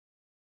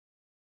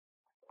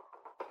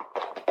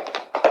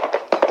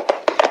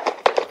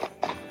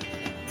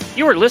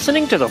You are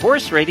listening to the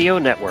Horse Radio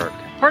Network,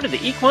 part of the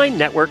Equine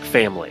Network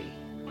family.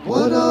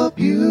 What a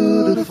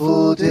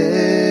beautiful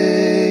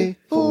day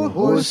for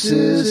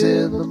horses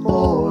in the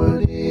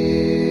morning.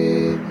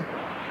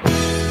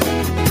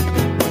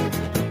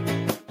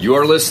 You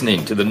are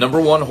listening to the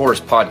number one horse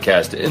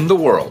podcast in the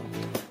world.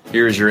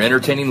 Here is your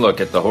entertaining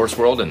look at the horse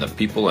world and the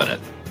people in it.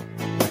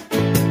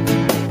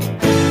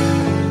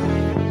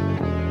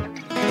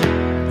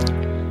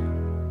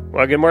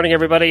 Well, good morning,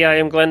 everybody. I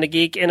am Glenn the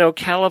Geek in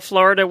Ocala,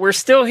 Florida. We're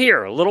still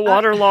here. A little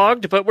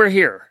waterlogged, but we're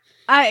here.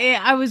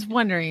 I was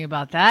wondering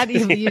about that.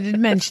 You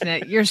didn't mention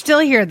it. You're still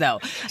here, though.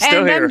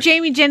 Still here. I'm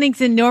Jamie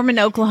Jennings in Norman,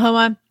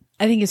 Oklahoma.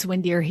 I think it's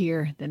windier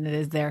here than it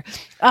is there.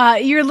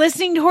 You're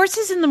listening to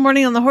Horses in the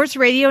Morning on the Horse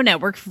Radio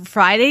Network for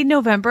Friday,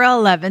 November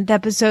 11th,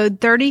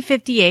 episode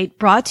 3058,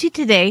 brought to you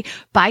today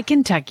by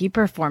Kentucky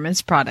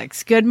Performance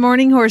Products. Good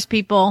morning, horse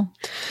people.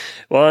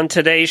 Well, on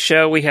today's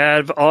show, we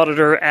have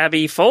auditor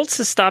Abby Foltz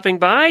is stopping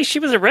by. She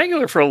was a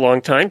regular for a long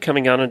time,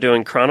 coming on and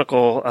doing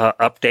Chronicle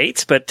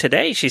updates. But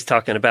today, she's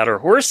talking about her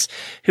horse,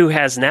 who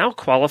has now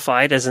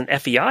qualified as an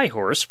FEI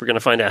horse. We're going to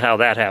find out how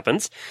that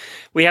happens.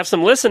 We have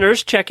some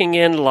listeners checking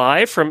in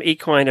live from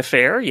Equine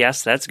Affair.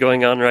 Yes, that's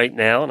going on right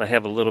now, and I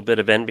have a little bit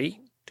of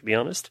envy, to be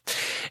honest.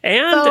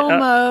 And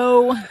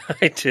FOMO.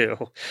 I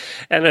do.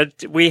 And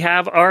we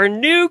have our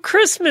new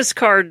Christmas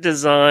card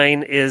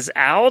design is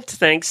out,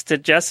 thanks to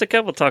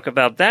Jessica. We'll talk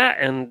about that,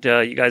 and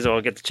you guys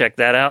all get to check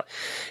that out.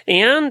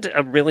 And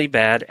a really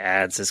bad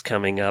ads is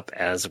coming up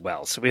as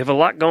well. So we have a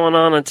lot going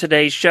on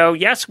today's show.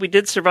 Yes, we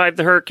did survive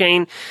the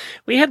hurricane.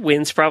 We had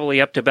winds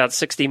probably up to about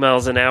 60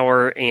 miles an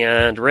hour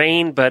and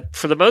rain, but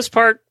for the most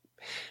part,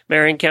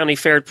 Marion County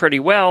fared pretty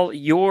well.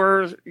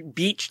 Your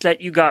beach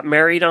that you got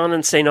married on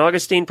in St.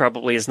 Augustine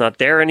probably is not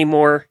there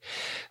anymore.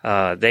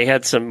 They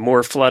had some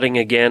more flooding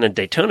again, and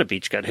Daytona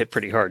Beach got hit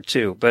pretty hard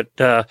too.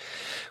 But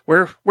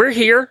we're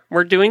here,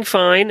 we're doing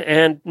fine,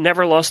 and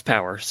never lost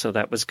power, so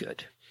that was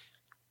good.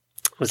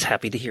 Was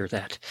happy to hear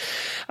that.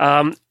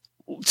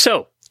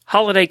 So.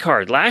 Holiday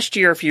card. Last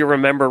year, if you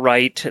remember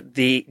right,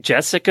 the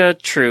Jessica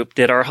Troop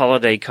did our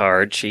holiday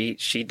card. She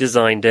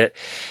designed it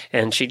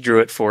and she drew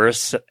it for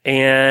us.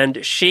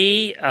 And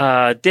she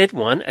did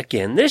one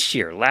again this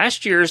year.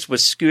 Last year's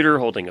was Scooter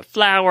holding a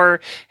flower.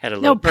 Had a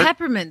little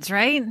peppermints,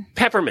 right?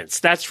 Peppermints.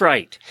 That's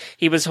right.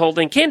 He was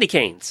holding candy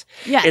canes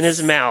in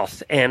his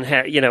mouth, and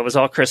it was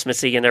all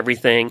Christmassy and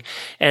everything.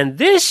 And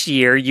this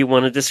year, you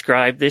want to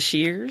describe this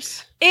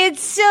year's?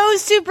 It's so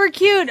super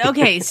cute.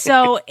 Okay,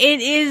 so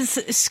it is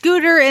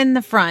Scooter in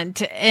the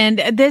front, and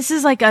this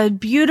is like a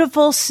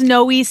beautiful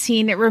snowy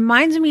scene. It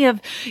reminds me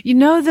of,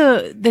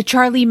 the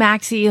Charlie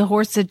Maxey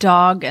horse, the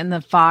dog, and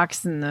the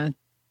fox, and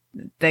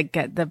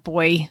the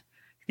boy.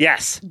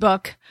 Yes.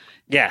 Book.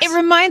 Yes. It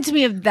reminds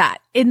me of that.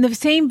 In the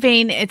same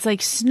vein, it's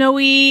like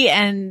snowy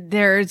and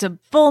there's a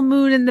full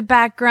moon in the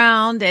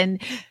background and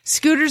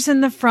Scooter's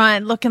in the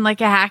front looking like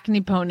a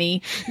hackney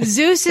pony.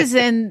 Zeus is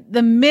in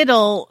the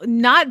middle,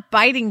 not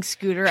biting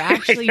Scooter,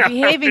 actually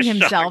behaving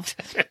himself.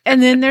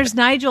 And then there's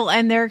Nigel,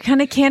 and they're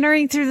kind of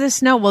cantering through the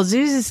snow. Well,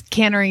 Zeus is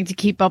cantering to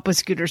keep up with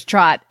Scooter's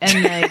trot,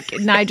 and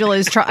Nigel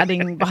is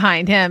trotting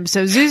behind him.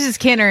 So Zeus is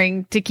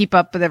cantering to keep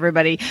up with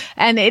everybody.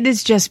 And it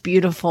is just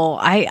beautiful.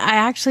 I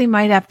actually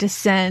might have to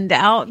send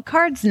out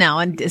cards now,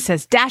 and it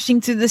says dashing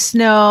through the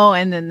snow,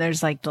 and then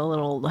there's like the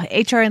little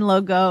HRN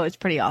logo. It's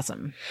pretty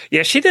awesome.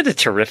 Yeah, she did a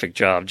terrific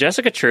job.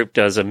 Jessica Troop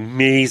does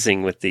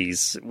amazing with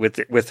these,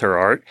 with her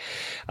art.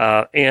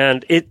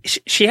 And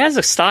she has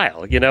a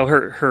style,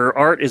 her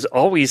art is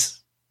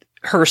always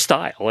her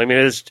style. I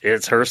mean,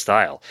 it's her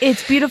style.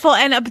 It's beautiful.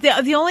 And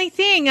the only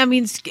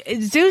thing,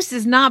 Zeus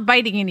is not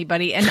biting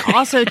anybody. And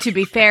also, to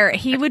be fair,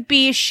 he would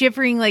be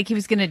shivering like he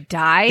was going to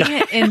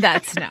die in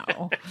that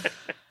snow.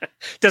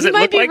 Does it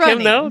look like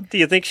him, though? Do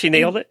you think she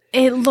nailed it?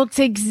 It looks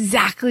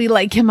exactly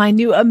like him. I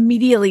knew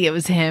immediately it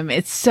was him.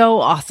 It's so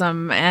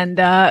awesome. And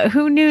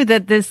who knew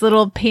that this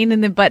little pain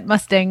in the butt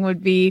Mustang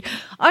would be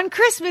on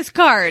Christmas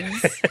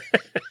cards?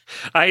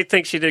 I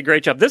think she did a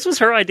great job. This was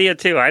her idea,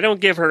 too. I don't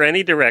give her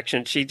any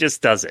direction. She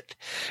just does it.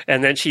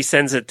 And then she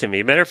sends it to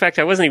me. Matter of fact,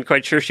 I wasn't even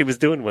quite sure she was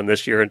doing one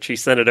this year, and she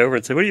sent it over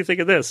and said, "What do you think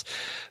of this?"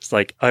 It's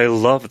like, I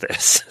love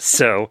this.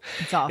 So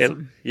it's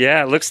awesome.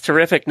 It looks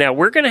terrific. Now,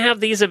 we're going to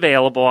have these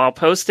available. I'll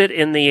post it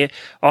in the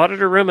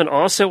auditor room and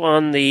also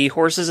on the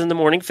Horses in the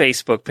Morning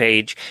Facebook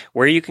page,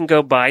 where you can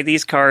go buy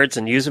these cards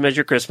and use them as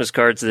your Christmas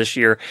cards this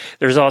year.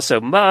 There's also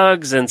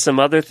mugs and some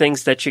other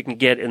things that you can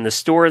get in the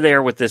store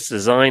there with this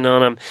design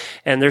on them.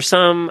 And there's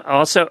some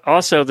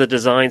also the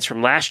designs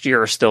from last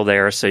year are still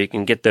there, so you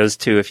can get those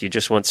too if you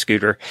just want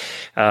Scooter,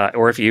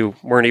 or if you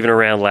weren't even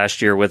around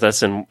last year with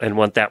us and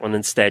want that one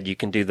instead, you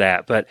can do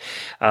that. But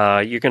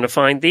you're going to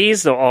find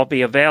these. They'll all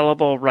be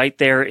available right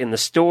there in the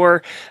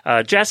store.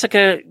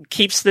 Jessica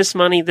keeps this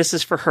money. This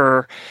is for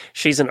her.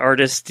 She's an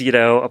artist,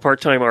 a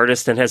part-time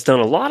artist, and has done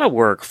a lot of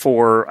work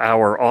for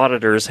our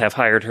auditors, have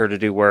hired her to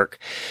do work.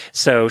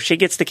 So she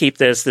gets to keep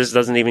this. This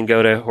doesn't even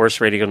go to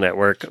Horse Radio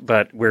Network,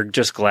 but we're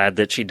just glad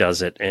that she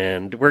does it.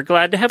 And we're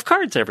glad to have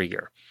cards every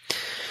year.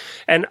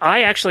 And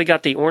I actually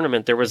got the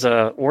ornament. There was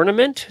a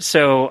ornament,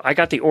 so I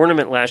got the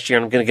ornament last year,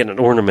 and I'm going to get an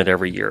ornament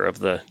every year of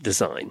the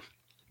design.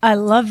 I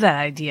love that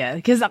idea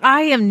because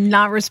I am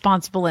not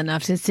responsible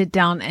enough to sit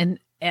down and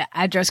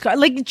address card.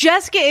 Like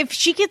Jessica, if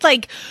she could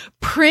like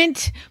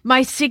print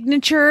my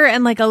signature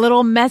and like a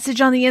little message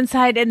on the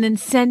inside and then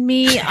send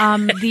me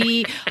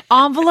the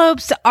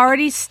envelopes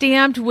already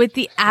stamped with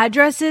the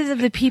addresses of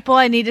the people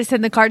I need to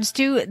send the cards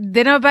to,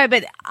 then I'll buy it.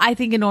 But I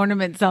think an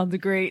ornament sounds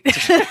great.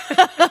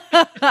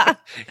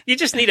 You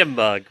just need a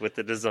mug with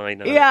the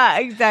design on it. Yeah,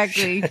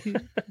 exactly.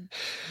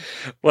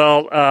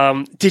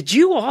 Well, did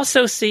you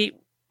also see...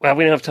 Well,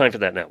 we don't have time for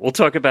that now. We'll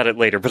talk about it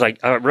later, but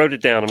I wrote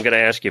it down. I'm going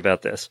to ask you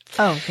about this.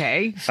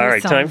 Okay. All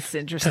right, sounds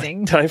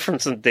interesting. Time for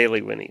some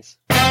Daily Winnies.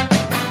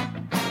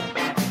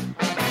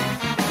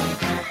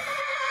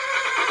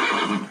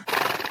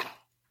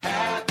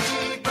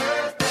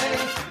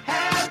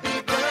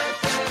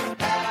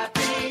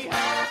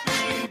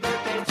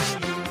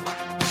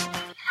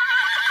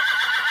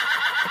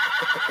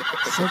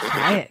 So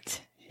quiet.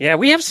 Yeah,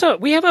 we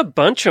have a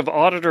bunch of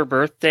auditor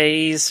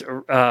birthdays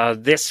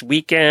this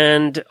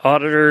weekend.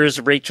 Auditors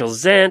Rachel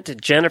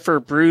Zent, Jennifer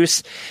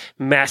Bruce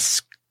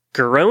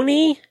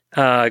Mascaroni,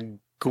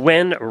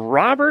 Gwen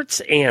Roberts,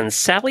 and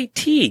Sally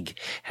Teague.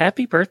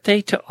 Happy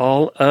birthday to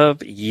all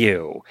of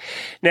you.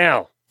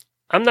 Now,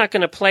 I'm not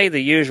going to play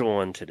the usual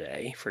one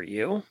today for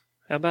you.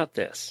 How about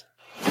this?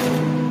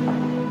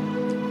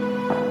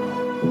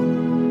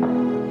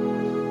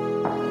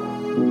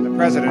 The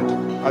President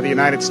of the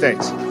United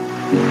States.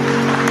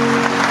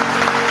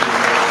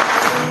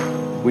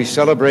 We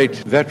celebrate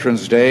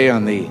Veterans Day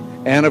on the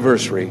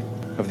anniversary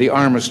of the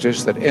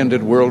armistice that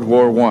ended World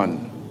War I.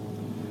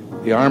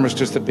 The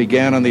armistice that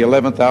began on the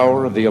 11th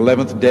hour of the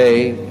 11th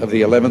day of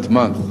the 11th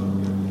month.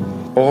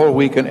 All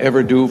we can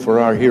ever do for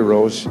our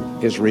heroes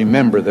is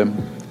remember them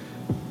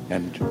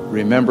and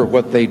remember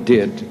what they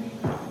did.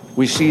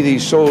 We see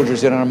these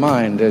soldiers in our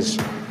mind as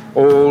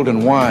old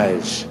and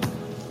wise.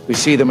 We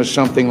see them as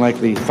something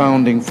like the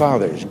founding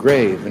fathers,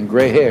 grave and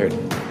gray-haired.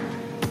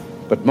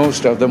 But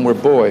most of them were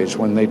boys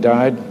when they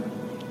died,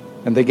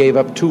 and they gave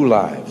up two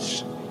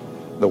lives,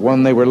 the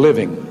one they were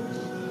living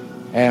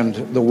and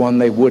the one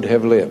they would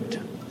have lived.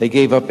 They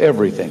gave up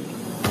everything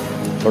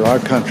for our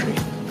country,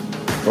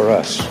 for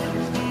us,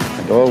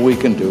 and all we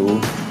can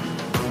do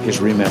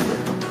is remember.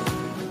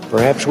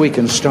 Perhaps we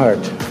can start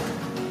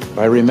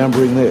by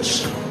remembering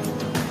this,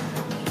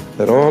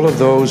 that all of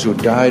those who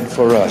died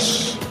for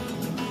us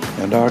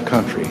and our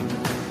country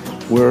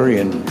were,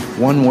 in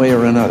one way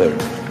or another,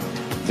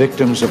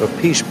 victims of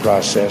a peace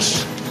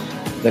process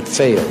that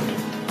failed,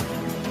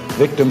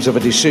 victims of a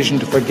decision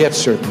to forget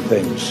certain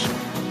things,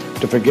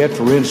 to forget,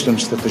 for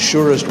instance, that the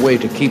surest way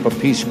to keep a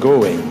peace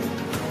going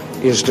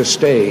is to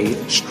stay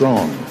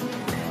strong.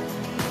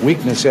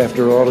 Weakness,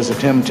 after all, is a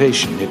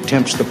temptation. It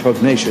tempts the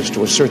pugnacious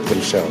to assert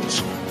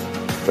themselves.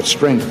 But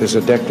strength is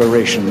a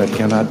declaration that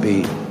cannot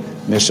be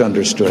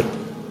misunderstood.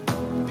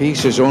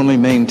 Peace is only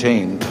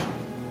maintained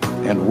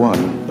and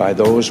won by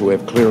those who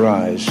have clear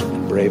eyes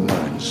and brave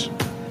minds.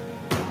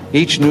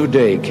 Each new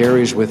day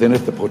carries within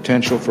it the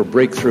potential for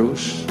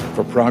breakthroughs,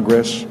 for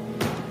progress.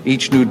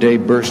 Each new day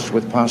bursts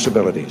with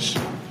possibilities.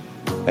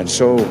 And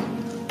so,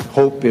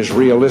 hope is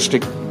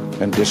realistic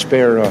and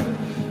despair a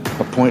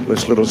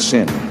pointless little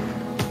sin.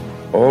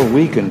 All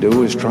we can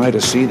do is try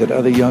to see that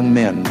other young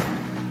men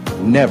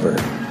never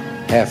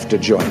have to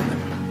join them.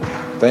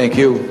 Thank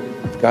you.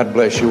 God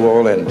bless you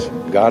all, and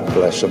God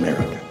bless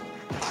America.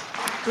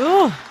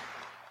 Ooh.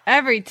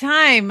 Every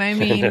time. I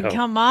mean,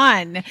 come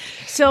on.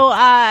 So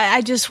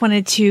I just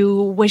wanted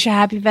to wish a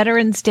happy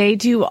Veterans Day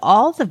to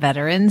all the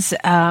veterans,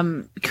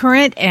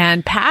 current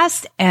and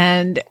past,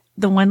 and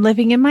the one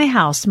living in my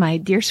house, my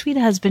dear sweet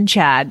husband,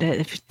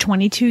 Chad,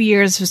 22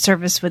 years of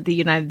service with the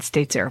United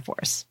States Air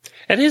Force.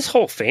 And his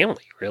whole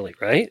family, really,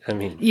 right? I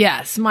mean,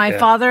 yes, my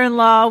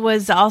father-in-law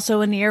was also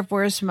in the Air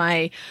Force.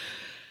 My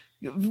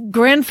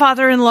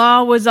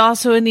grandfather-in-law was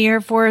also in the Air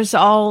Force.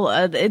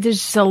 There's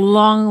just a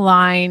long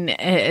line,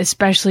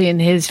 especially in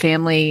his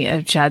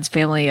family, Chad's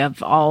family,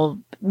 of all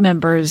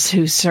members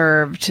who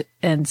served.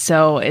 And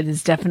so it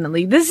is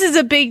definitely, this is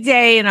a big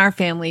day in our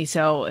family.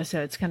 So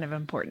it's kind of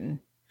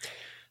important.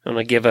 I'm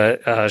going to give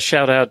a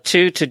shout out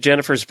to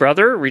Jennifer's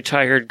brother,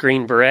 retired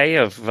Green Beret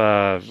of,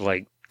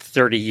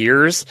 30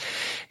 years,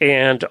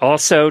 and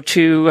also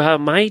to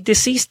my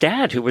deceased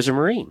dad, who was a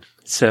Marine.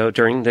 So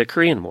during the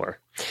Korean War.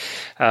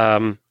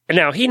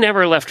 Now, he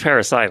never left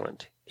Parris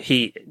Island.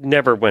 He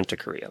never went to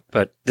Korea,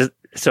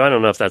 so I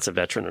don't know if that's a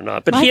veteran or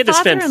not. But he had to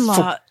spend. My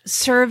father-in-law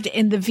served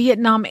in the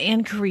Vietnam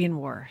and Korean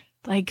War.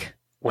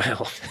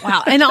 Wow,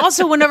 and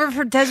also went over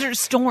for Desert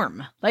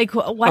Storm. What?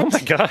 Oh my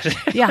God!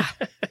 Yeah.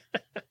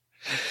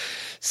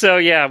 So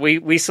yeah,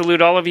 we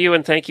salute all of you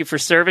and thank you for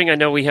serving. I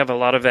know we have a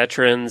lot of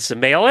veterans,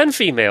 male and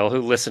female, who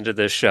listen to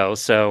this show.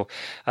 So,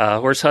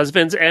 horse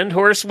husbands and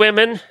horse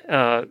women,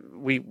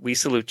 we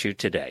salute you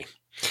today.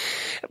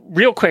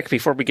 Real quick,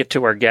 before we get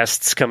to our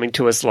guests coming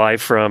to us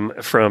live from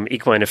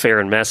Equine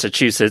Affair in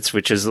Massachusetts,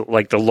 which is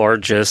like the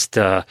largest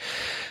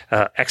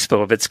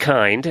expo of its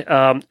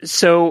kind.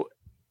 So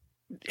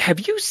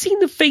have you seen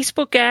the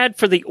Facebook ad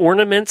for the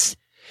ornaments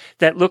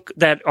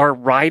that are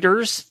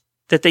riders,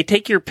 that they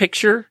take your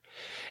picture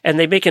and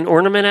they make an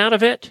ornament out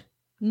of it?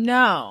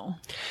 No.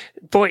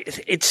 Boy,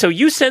 so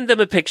you send them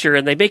a picture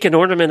and they make an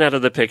ornament out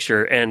of the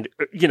picture. And,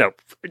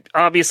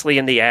 obviously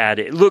in the ad,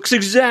 it looks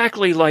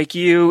exactly like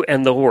you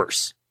and the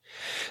horse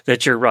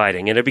that you're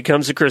riding, and it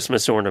becomes a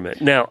Christmas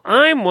ornament. Now,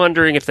 I'm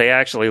wondering if they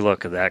actually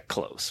look that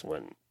close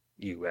when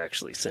you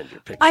actually send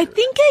your picture. I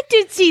think I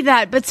did see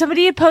that, but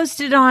somebody had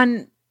posted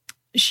on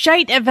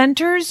Shite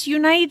Eventers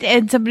Unite,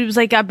 and somebody was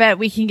like, I bet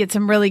we can get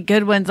some really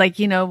good ones, like,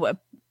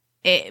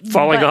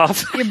 falling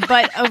off your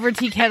butt over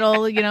tea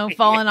kettle,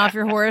 falling off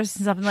your horse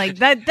and something like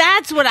that.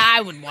 That's what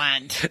I would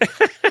want.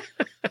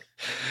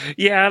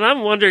 Yeah, and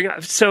I'm wondering,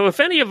 so if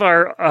any of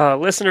our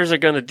listeners are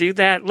going to do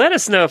that, let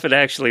us know if it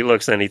actually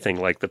looks anything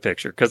like the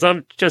picture, because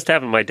I'm just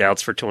having my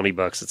doubts for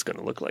 $20 it's going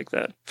to look like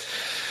that.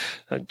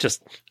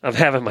 I'm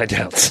having my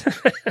doubts.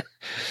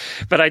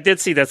 But I did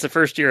see that's the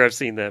first year I've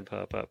seen that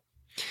pop up.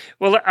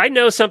 Well, I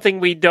know something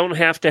we don't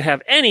have to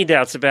have any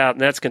doubts about,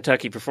 and that's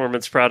Kentucky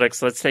Performance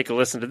Products. Let's take a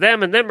listen to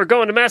them, and then we're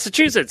going to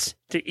Massachusetts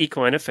to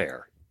Equine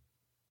Affair.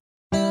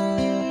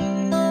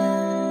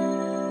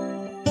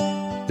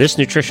 This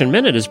Nutrition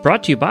Minute is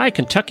brought to you by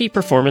Kentucky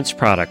Performance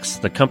Products,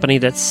 the company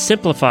that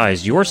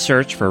simplifies your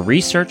search for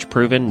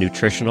research-proven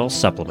nutritional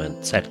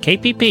supplements at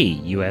kppusa.com.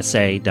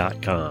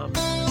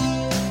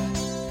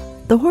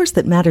 The horse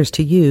that matters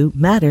to you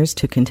matters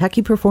to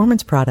Kentucky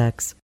Performance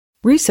Products.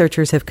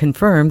 Researchers have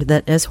confirmed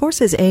that as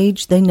horses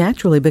age, they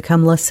naturally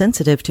become less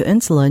sensitive to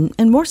insulin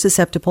and more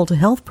susceptible to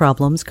health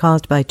problems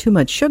caused by too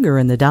much sugar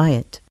in the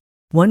diet.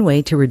 One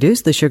way to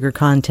reduce the sugar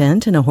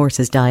content in a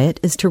horse's diet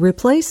is to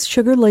replace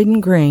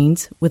sugar-laden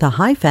grains with a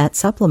high-fat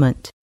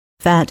supplement.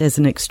 Fat is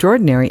an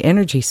extraordinary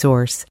energy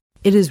source.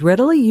 It is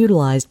readily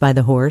utilized by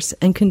the horse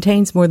and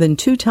contains more than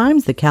 2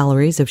 times the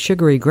calories of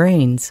sugary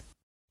grains.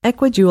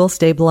 Equijewel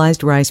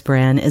Stabilized Rice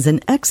Bran is an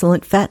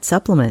excellent fat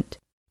supplement.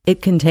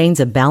 It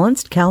contains a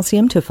balanced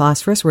calcium to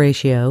phosphorus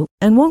ratio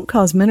and won't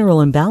cause mineral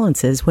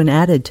imbalances when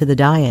added to the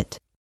diet.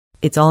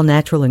 Its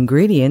all-natural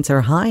ingredients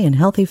are high in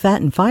healthy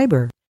fat and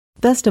fiber.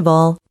 Best of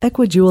all,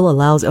 Equijewel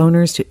allows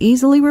owners to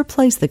easily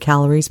replace the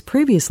calories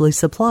previously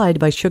supplied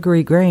by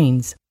sugary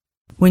grains.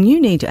 When you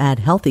need to add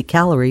healthy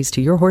calories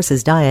to your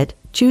horse's diet,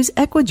 choose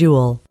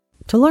Equijewel.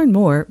 To learn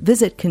more,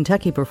 visit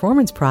Kentucky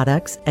Performance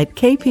Products at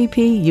kppusa.com.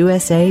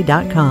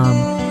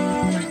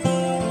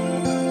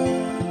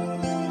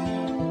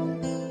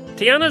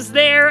 Tiana's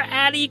there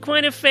at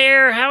Equine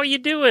Affair. How are you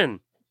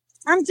doing?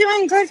 I'm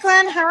doing good,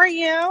 Glenn. How are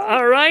you?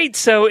 All right.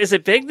 So is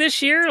it big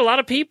this year? A lot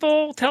of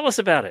people? Tell us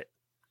about it.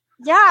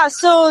 Yeah,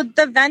 so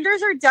the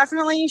vendors are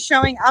definitely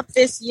showing up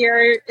this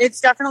year.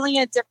 It's definitely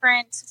a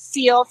different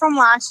feel from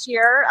last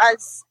year.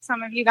 As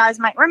some of you guys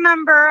might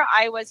remember,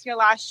 I was here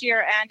last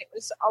year and it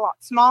was a lot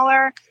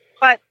smaller.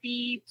 But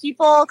the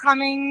people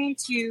coming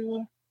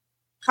to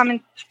come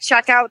and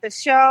check out the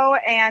show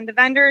and the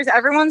vendors,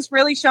 everyone's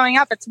really showing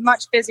up. It's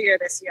much busier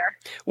this year.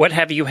 What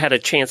have you had a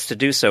chance to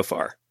do so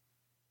far?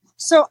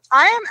 So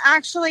I am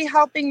actually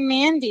helping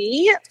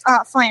Mandy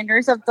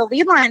Flanders of the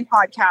Lead Line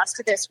podcast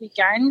this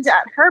weekend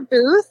at her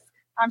booth.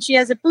 She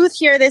has a booth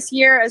here this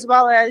year, as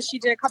well as she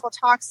did a couple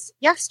talks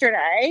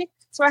yesterday.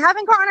 So I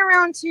haven't gotten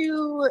around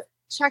to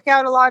check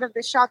out a lot of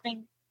the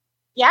shopping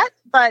yet,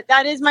 but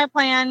that is my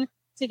plan,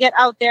 to get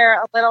out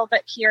there a little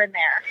bit here and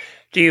there.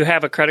 Do you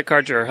have a credit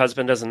card your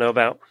husband doesn't know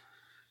about?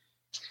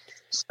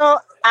 So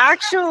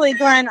actually,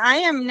 Glenn, I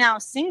am now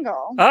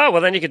single. Oh, well,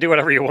 then you can do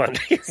whatever you want.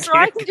 So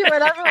I can do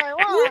whatever I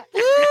want.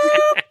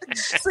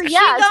 So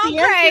yes, the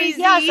answer is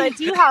yes, I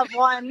do have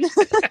one.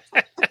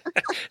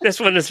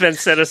 This one has been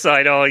set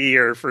aside all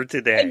year for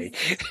today.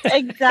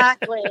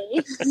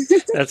 Exactly.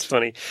 That's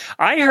funny.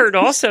 I heard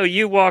also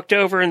you walked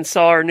over and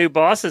saw our new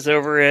bosses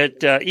over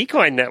at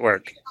Equine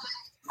Network.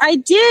 I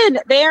did.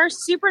 They are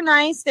super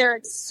nice.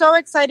 They're so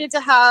excited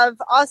to have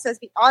us as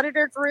the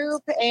auditor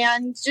group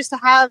and just to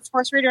have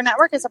Horse Radio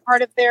Network as a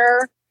part of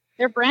their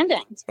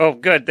branding. Oh,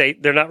 good.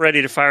 They're not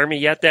ready to fire me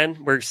yet then?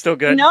 We're still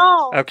good?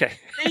 No. Okay.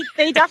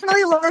 They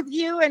definitely love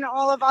you and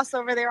all of us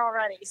over there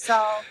already.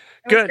 So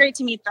it was great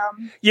to meet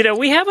them.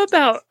 We have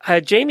about,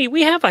 Jamie,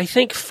 we have, I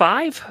think,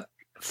 five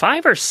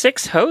or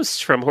six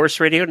hosts from Horse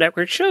Radio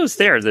Network shows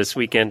there this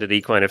weekend at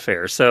Equine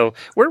Affair. So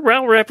we're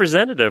well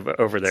representative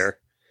over there.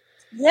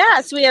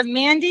 Yes, we have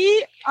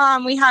Mandy,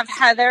 we have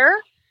Heather,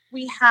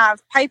 we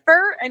have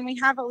Piper, and we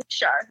have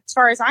Alicia, as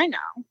far as I know.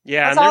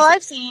 Yeah, that's all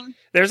I've seen.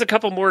 There's a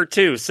couple more,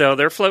 too, so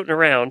they're floating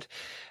around.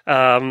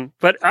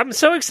 But I'm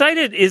so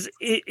excited. Is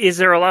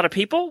there a lot of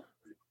people?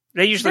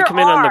 They usually come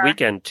in on the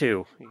weekend,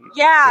 too.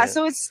 Yeah.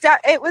 So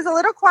it was a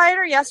little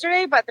quieter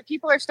yesterday, but the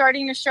people are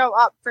starting to show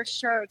up for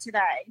sure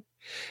today.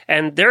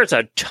 And there's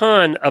a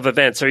ton of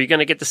events. Are you going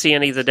to get to see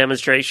any of the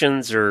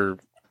demonstrations or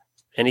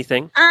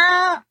anything?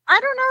 I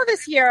don't know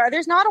this year.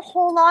 There's not a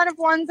whole lot of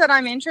ones that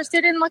I'm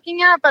interested in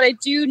looking at, but I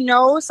do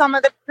know some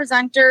of the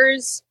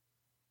presenters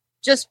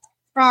just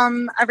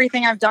from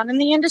everything I've done in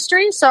the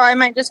industry. So I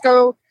might just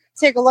go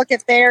take a look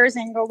at theirs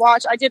and go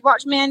watch. I did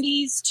watch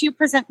Mandy's 2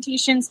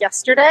 presentations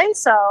yesterday,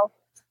 so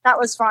that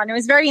was fun. It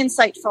was very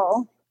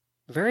insightful.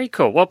 Very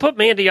cool. Well, put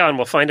Mandy on.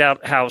 We'll find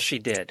out how she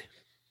did.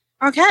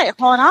 Okay,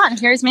 hold on.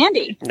 Here's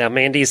Mandy. Now,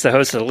 Mandy's the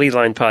host of the Lead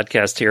Line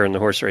podcast here on the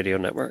Horse Radio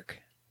Network.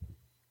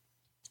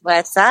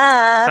 What's up?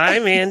 Hi,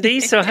 Mandy.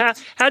 So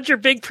how'd your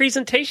big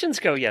presentations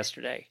go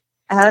yesterday?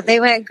 They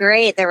went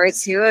great. There were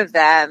 2 of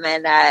them.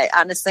 And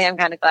honestly, I'm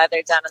kind of glad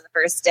they're done on the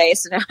first day.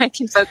 So now I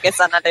can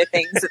focus on other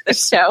things at the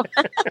show.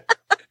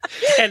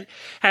 And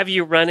have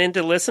you run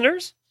into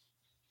listeners?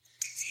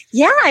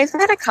 Yeah, I've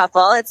had a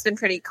couple. It's been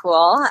pretty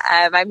cool.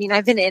 I mean,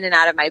 I've been in and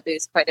out of my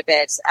booth quite a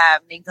bit,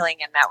 mingling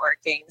and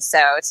networking. So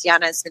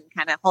Tiana's been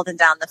kind of holding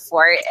down the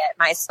fort at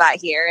my spot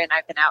here, and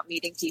I've been out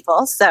meeting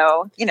people.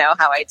 So you know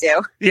how I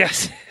do.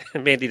 Yes.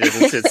 Mandy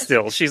doesn't sit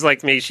still. She's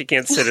like me. She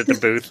can't sit at the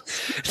booth.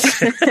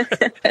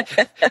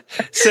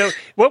 So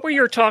what were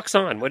your talks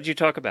on? What did you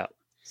talk about?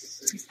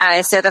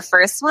 So the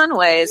first one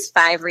was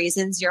 5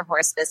 reasons your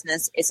horse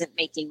business isn't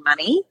making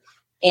money.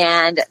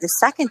 And the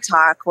second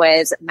talk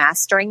was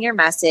mastering your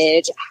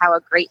message, how a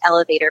great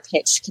elevator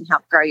pitch can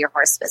help grow your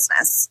horse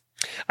business.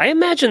 I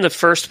imagine the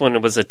first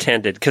one was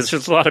attended because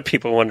there's a lot of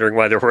people wondering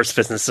why their horse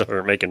businesses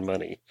aren't making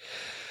money.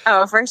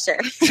 Oh, for sure.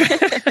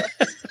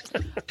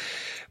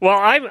 Well,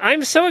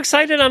 I'm so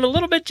excited. I'm a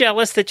little bit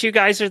jealous that you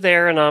guys are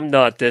there and I'm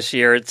not this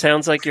year. It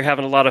sounds like you're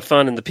having a lot of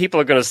fun and the people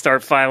are going to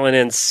start filing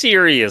in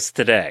serious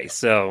today.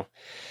 So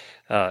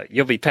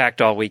you'll be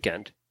packed all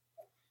weekend.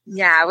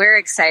 Yeah, we're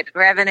excited.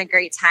 We're having a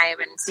great time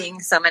and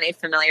seeing so many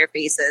familiar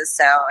faces.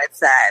 So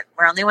it's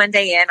we're only one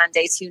day in, on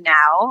day 2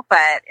 now,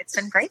 but it's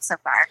been great so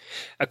far.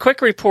 A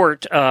quick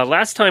report.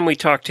 Last time we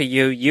talked to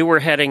you, you were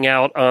heading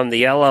out on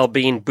the LL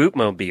Bean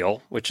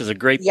Bootmobile, which is a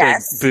great big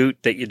boot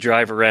that you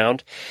drive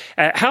around.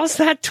 How's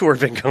that tour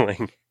been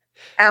going?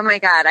 Oh my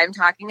God, I'm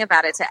talking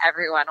about it to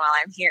everyone while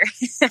I'm here.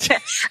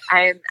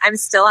 I'm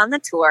still on the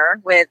tour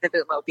with the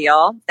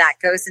Bootmobile. That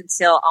goes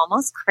until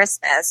almost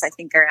Christmas, I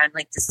think around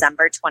like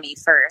December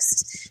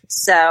 21st.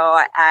 So,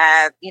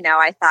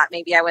 I thought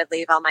maybe I would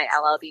leave all my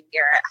LL Bean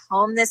gear at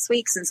home this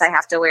week since I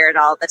have to wear it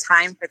all the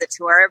time for the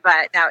tour.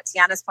 But now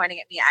Tiana's pointing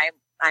at me.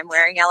 I'm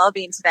wearing LL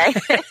Bean today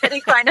at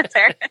Equine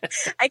Affair.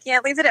 I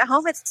can't leave it at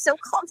home. It's so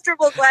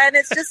comfortable, Glenn.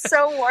 It's just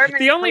so warm.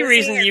 The only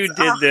reason you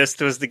did this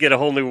was to get a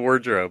whole new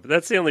wardrobe.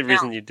 That's the only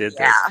reason you did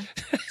this.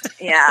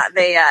 Yeah,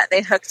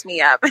 they hooked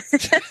me up.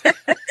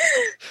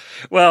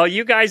 Well,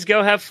 you guys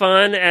go have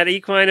fun at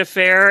Equine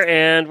Affair,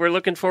 and we're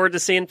looking forward to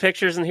seeing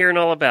pictures and hearing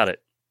all about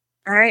it.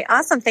 All right,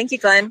 awesome. Thank you,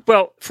 Glenn.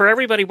 Well, for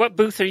everybody, what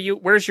booth are you?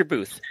 Where's your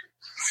booth?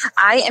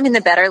 I am in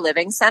the Better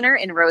Living Center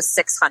in row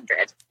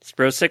 600. It's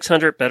row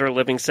 600, Better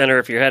Living Center.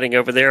 If you're heading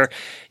over there,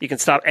 you can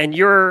stop. And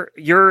you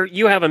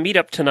have a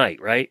meetup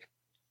tonight, right?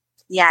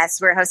 Yes,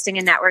 we're hosting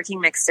a networking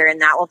mixer,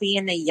 and that will be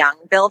in the Young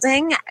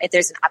building.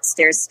 There's an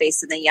upstairs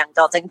space in the Young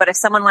building, but if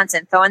someone wants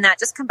info on that,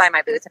 just come by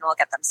my booth and we'll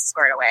get them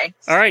squared away.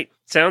 All right.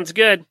 Sounds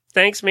good.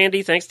 Thanks,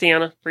 Mandy. Thanks,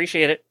 Tiana.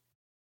 Appreciate it.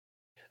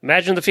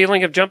 Imagine the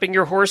feeling of jumping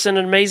your horse in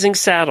an amazing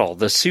saddle.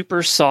 The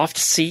super soft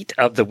seat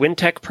of the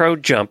Wintec Pro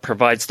Jump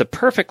provides the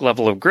perfect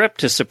level of grip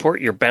to support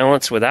your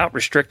balance without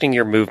restricting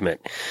your movement.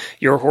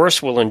 Your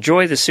horse will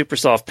enjoy the super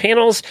soft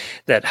panels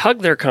that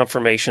hug their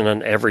conformation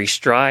on every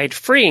stride,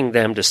 freeing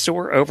them to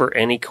soar over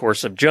any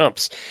course of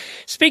jumps.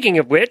 Speaking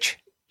of which,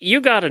 you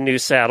got a new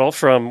saddle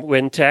from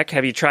Wintec.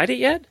 Have you tried it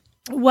yet?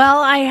 Well,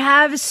 I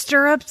have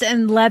stirrups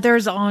and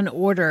leathers on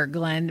order,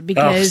 Glenn,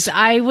 because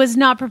I was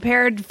not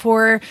prepared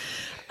for...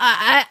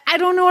 I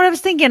don't know what I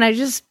was thinking. I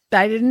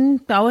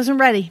wasn't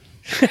ready.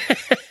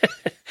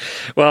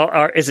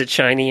 Well, is it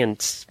shiny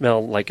and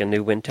smell like a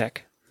new Wintec?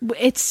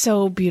 It's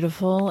so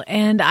beautiful.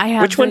 And I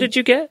have. Which one did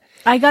you get?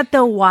 I got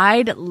the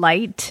wide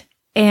light.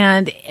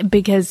 And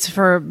because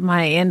for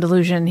my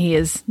Andalusian, he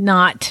is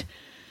not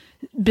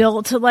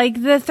built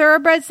like the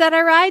thoroughbreds that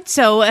I ride.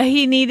 So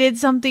he needed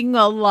something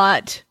a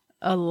lot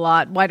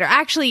wider.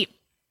 Actually,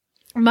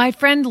 my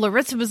friend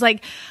Larissa was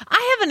like,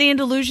 I have an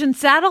Andalusian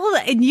saddle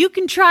and you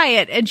can try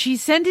it. And she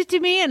sent it to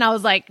me and I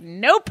was like,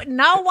 nope,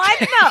 not wide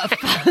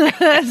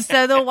enough.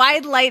 So the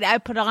wide light I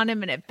put on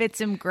him and it fits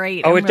him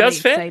great. Oh, it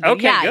does fit? Okay,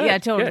 good, yeah,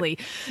 totally.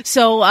 Good.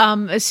 So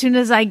as soon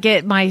as I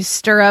get my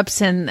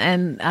stirrups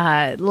and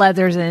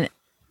leathers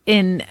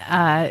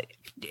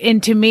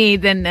into me,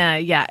 then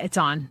it's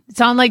on.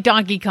 It's on like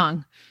Donkey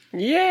Kong.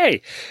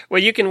 Yay!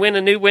 Well, you can win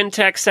a new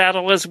Wintec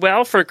saddle as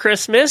well for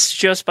Christmas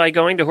just by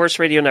going to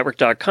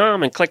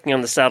horseradionetwork.com and clicking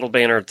on the saddle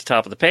banner at the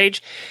top of the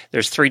page.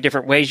 There's 3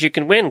 different ways you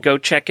can win. Go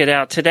check it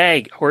out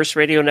today.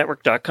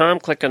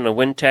 horseradionetwork.com, click on the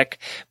Wintec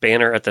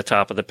banner at the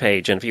top of the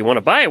page. And if you want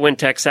to buy a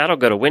Wintec saddle,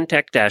 go to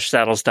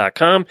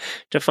wintec-saddles.com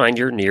to find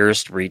your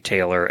nearest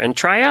retailer and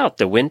try out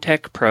the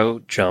Wintec Pro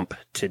Jump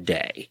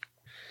today.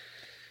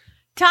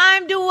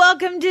 Time to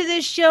welcome to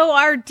the show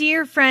our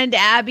dear friend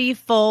Abby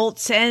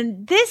Foltz.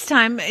 And this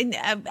time,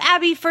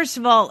 Abby, first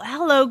of all,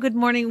 hello, good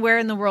morning. Where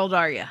in the world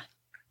are you?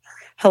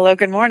 Hello,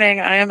 good morning.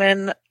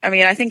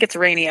 I think it's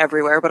rainy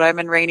everywhere, but I'm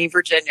in rainy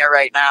Virginia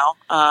right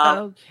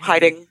now,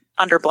 hiding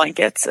under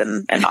blankets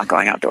and not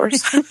going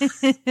outdoors.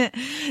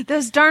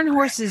 Those darn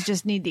horses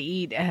just need to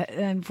eat,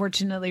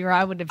 unfortunately, or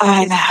I would have been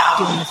doing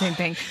the same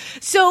thing.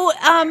 So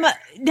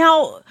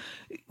now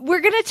we're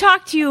going to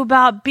talk to you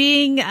about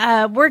being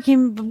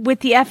working with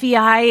the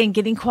FEI and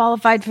getting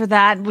qualified for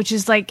that, which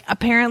is like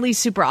apparently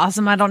super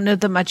awesome. I don't know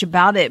that much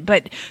about it,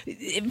 but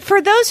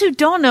for those who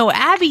don't know,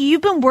 Abby,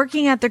 you've been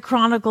working at the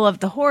Chronicle of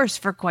the Horse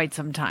for quite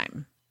some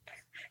time.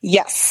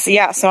 Yes.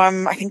 Yeah. So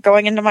I think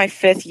going into my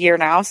 5th year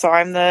now. So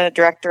I'm the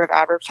director of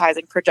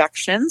advertising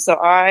production. So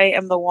I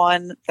am the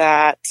one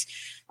that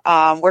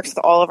works with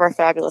all of our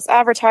fabulous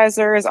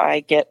advertisers.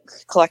 I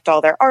collect all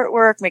their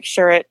artwork, make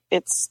sure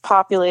it's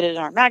populated in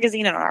our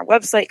magazine and on our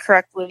website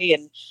correctly,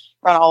 and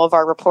run all of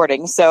our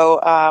reporting. So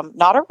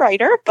not a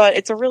writer, but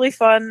it's a really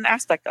fun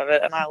aspect of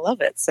it, and I love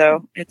it.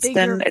 So it's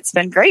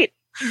been great.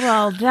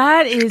 Well,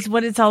 that is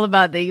what it's all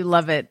about, that you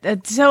love it.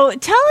 So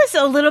tell us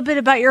a little bit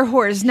about your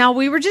horse. Now,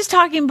 we were just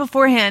talking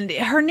beforehand.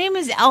 Her name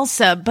is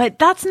Elsa, but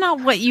that's not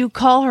what you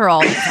call her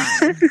all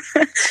the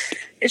time.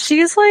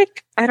 She's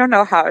like, I don't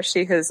know how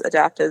she has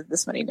adapted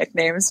this many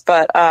nicknames,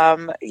 but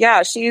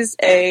she's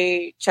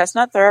a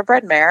chestnut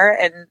thoroughbred mare,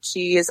 and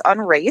she is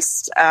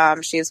unraced.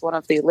 She's one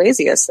of the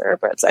laziest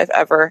thoroughbreds I've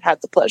ever had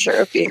the pleasure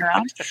of being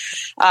around.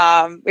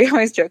 We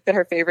always joke that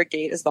her favorite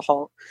gait is the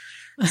halt.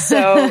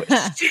 So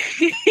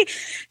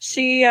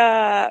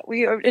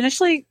we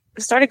initially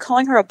started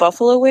calling her a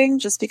buffalo wing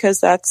just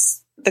because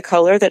that's the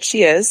color that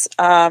she is.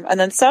 And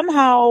then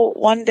somehow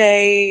one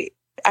day,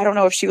 I don't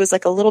know if she was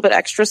like a little bit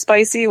extra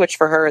spicy, which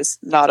for her is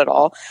not at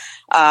all.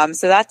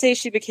 So that day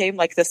she became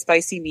like the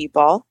spicy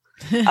meatball.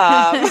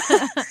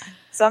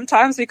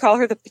 Sometimes we call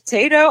her the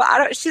potato.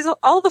 She's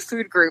all the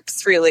food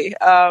groups really.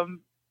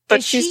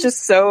 But she's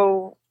just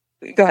so,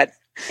 go ahead.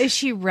 Is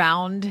she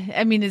round?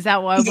 I mean, is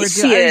that why we're doing?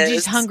 She is.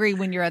 She's hungry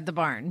when you're at the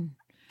barn.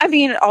 I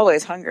mean,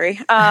 always hungry.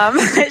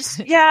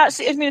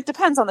 It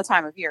depends on the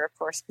time of year, of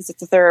course, because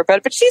it's a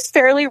thoroughbred, but she's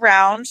fairly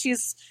round.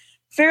 She's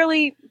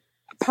fairly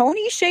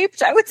pony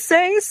shaped, I would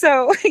say.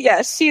 So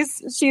yeah,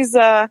 she's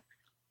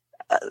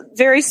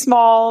very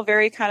small,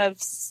 very kind of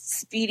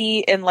speedy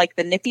in like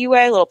the nippy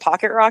way, little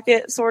pocket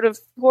rocket sort of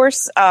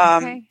horse.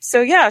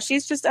 So yeah,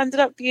 she's just ended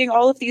up being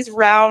all of these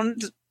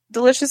round,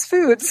 delicious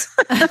foods.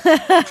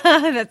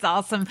 That's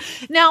awesome.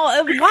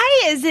 Now,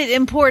 why is it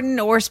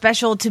important or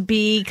special to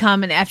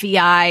become an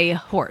FEI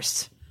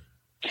horse?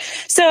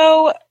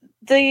 So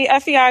the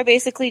FEI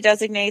basically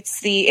designates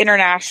the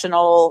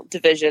international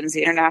divisions,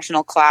 the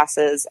international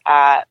classes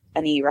at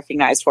any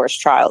recognized horse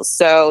trials.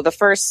 So the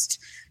first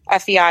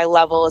FEI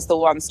level is the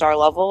 1-star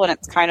level, and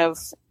it's kind of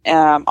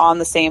on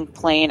the same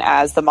plane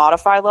as the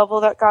modified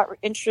level that got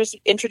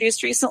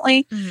introduced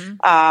recently.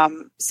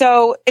 Mm-hmm.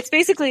 So it's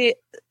basically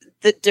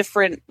the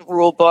different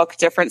rule book,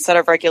 different set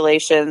of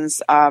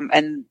regulations,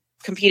 and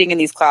competing in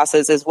these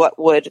classes is what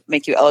would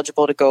make you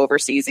eligible to go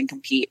overseas and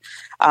compete.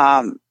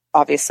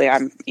 Obviously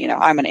I'm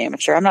an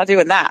amateur. I'm not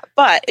doing that,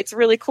 but it's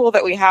really cool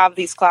that we have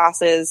these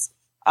classes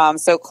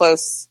so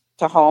close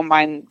to home.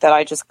 Mine that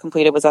I just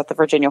completed was at the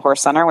Virginia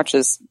Horse Center, which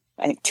is,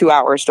 I think, 2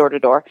 hours door to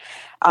door.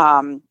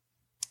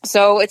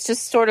 So it's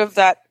just sort of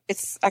that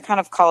I kind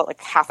of call it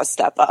like half a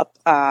step up,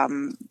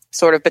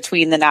 sort of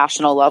between the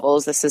national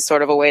levels. This is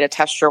sort of a way to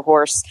test your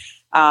horse,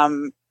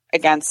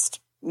 against,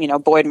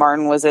 Boyd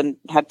Martin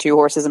had 2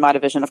 horses in my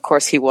division. Of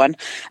course he won.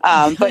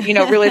 But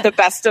really the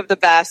best of the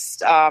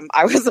best.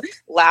 I was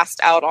last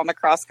out on the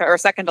or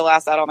second to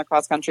last out on the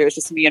cross country. It was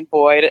just me and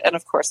Boyd. And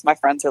of course my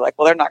friends are like,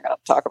 well, they're not going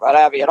to talk about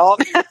Abby at all.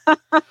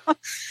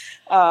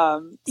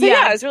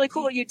 Yeah, it was really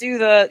cool. You do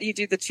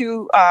the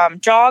 2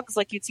 jogs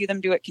like you'd see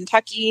them do at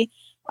Kentucky.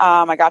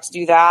 I got to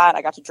do that.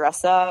 I got to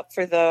dress up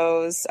for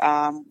those.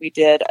 We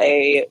did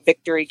a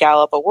victory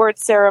gallop award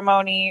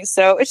ceremony.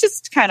 So it's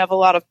just kind of a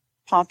lot of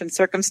pomp and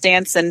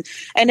circumstance, and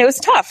it was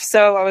tough.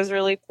 So I was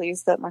really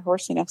pleased that my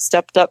horse,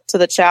 stepped up to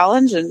the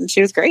challenge, and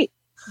she was great.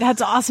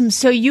 That's awesome.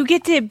 So you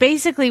get to,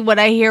 basically what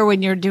I hear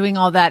when you're doing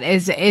all that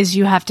is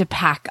you have to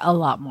pack a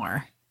lot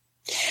more.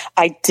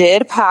 I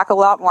did pack a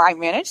lot more. I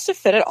managed to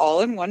fit it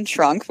all in one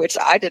trunk, which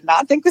I did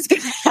not think was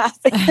going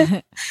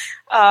to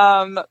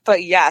happen.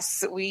 But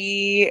yes,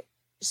 we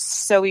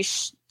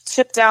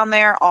shipped down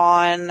there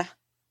on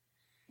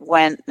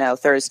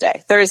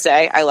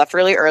Thursday. I left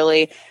really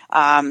early.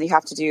 You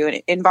have to do an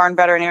in-barn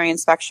veterinary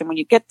inspection when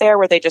you get there,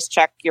 where they just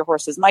check your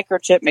horse's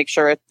microchip, make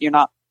sure you're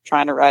not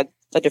trying to ride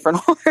a different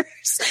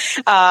horse.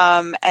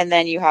 And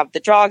then you have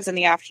the jogs in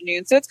the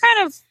afternoon. So it's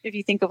kind of, if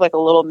you think of like a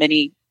little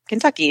mini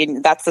Kentucky,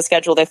 and that's the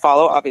schedule they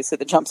follow. Obviously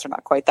the jumps are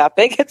not quite that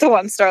big at the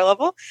 1-star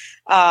level.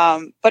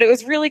 But it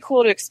was really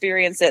cool to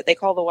experience it. They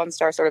call the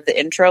 1-star sort of the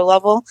intro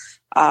level.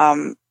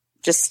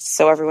 Just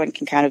so everyone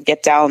can kind of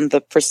get down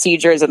the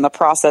procedures and the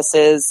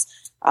processes,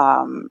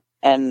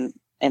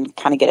 and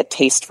kind of get a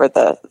taste for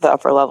the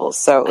upper levels.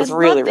 So it was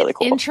really, really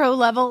cool. Intro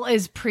level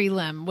is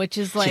prelim, which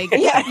is like,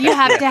 you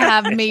have to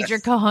have major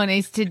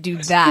cojones to do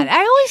that. I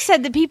always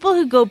said that people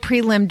who go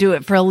prelim do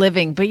it for a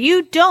living, but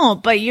you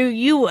don't, but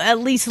you at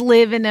least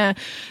live in a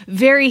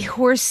very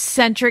horse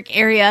centric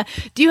area.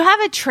 Do you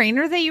have a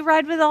trainer that you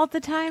ride with all the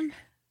time?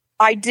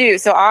 I do.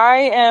 So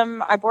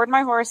I board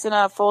my horse in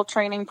a full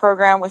training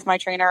program with my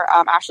trainer,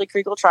 Ashley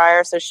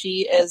Kriegel-Trier. So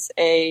she is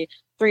a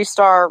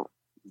 3-star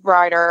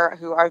rider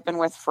who I've been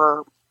with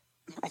for,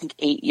 I think,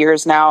 8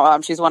 years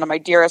now. She's one of my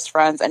dearest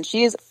friends, and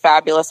she's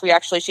fabulous.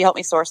 She helped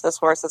me source this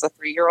horse as a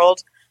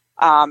 3-year-old,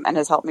 and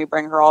has helped me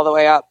bring her all the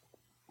way up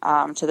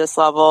to this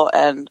level.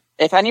 And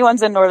if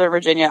anyone's in Northern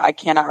Virginia, I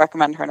cannot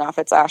recommend her enough.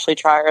 It's Ashley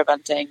Trier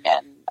Eventing,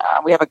 and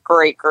we have a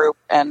great group,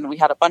 and we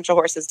had a bunch of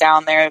horses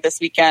down there this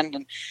weekend,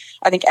 and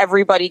I think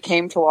everybody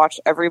came to watch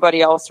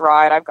everybody else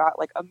ride. I've got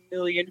like a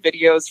million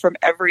videos from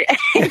every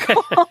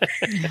angle.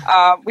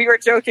 We were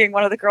joking.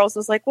 One of the girls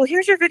was like, well,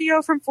 here's your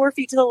video from 4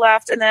 feet to the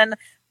left, and then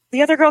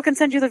the other girl can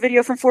send you the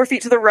video from 4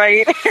 feet to the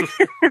right.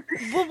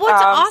 Well,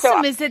 what's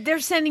awesome is that they're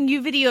sending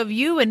you video of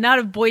you and not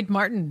of Boyd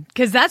Martin,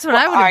 because that's what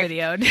I would have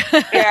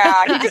videoed.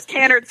 Yeah, he just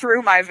cantered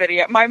through my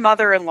video. My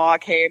mother-in-law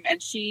came,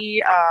 and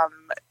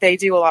they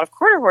do a lot of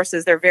quarter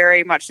horses. They're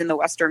very much in the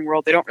Western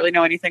world. They don't really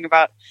know anything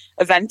about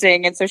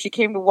eventing. And so she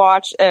came to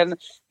watch, and,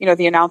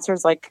 the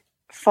announcer's like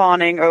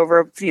fawning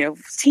over,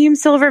 team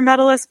silver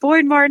medalist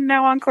Boyd Martin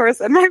now on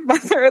course. And my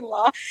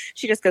mother-in-law,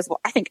 she just goes,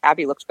 well, I think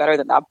Abby looks better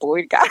than that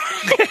Boyd guy.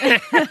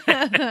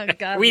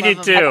 God, we do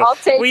too. I'll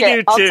take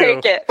it. I'll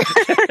take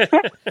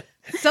it.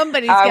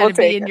 Somebody's got to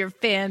be in your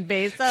fan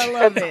base. I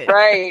love it.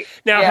 Right.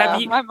 Now, yeah,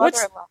 my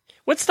mother-in-law.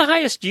 What's the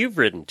highest you've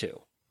ridden to?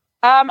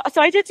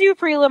 So I did do a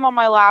prelim on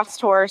my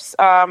last horse,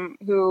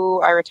 who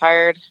I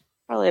retired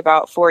probably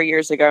about 4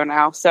 years ago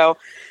now. So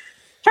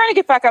trying to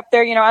get back up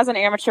there, as an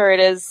amateur, it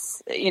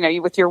is,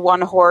 with your one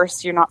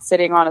horse, you're not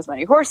sitting on as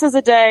many horses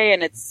a day,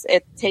 and it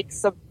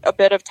takes a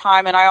bit of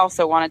time. And I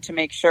also wanted to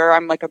make sure,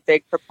 I'm like a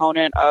big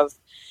proponent of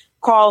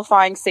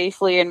qualifying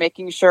safely and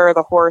making sure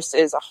the horse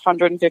is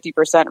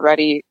 150%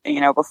 ready,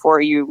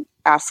 before you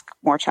ask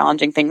more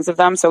challenging things of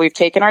them. So we've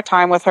taken our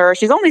time with her.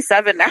 She's only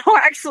 7 now,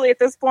 actually, at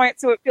this point.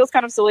 So it feels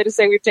kind of silly to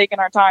say we've taken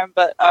our time,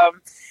 but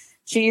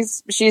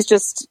she's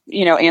just,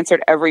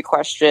 answered every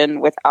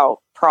question without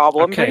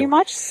problem, pretty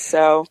much.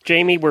 So,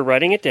 Jamie, we're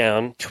writing it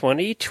down.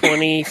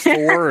 2024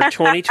 or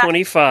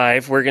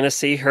 2025, we're going to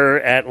see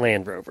her at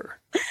Land Rover.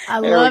 I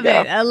love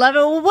it. I love it.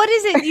 Well, what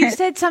is it? You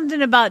said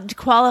something about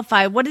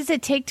qualify. What does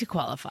it take to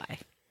qualify?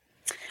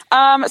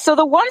 So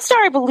the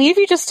 1-star, I believe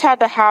you just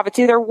had to have, it's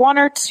either 1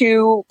 or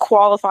 2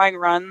 qualifying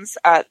runs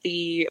at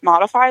the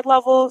modified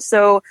level.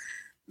 So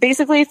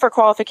basically for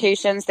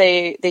qualifications,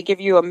 they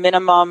give you a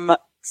minimum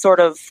sort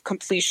of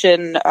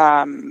completion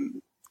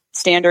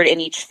standard in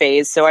each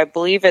phase. So I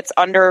believe it's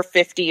under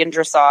 50 in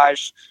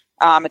dressage.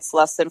 It's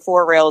less than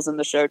 4 rails in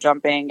the show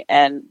jumping,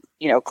 and,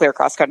 clear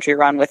cross country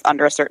run with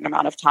under a certain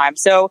amount of time.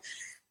 So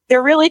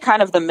they're really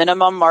kind of the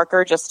minimum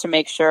marker, just to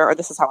make sure, or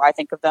this is how I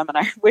think of them, and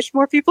I wish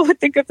more people would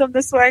think of them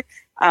this way,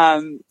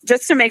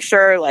 just to make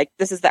sure, like,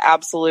 this is the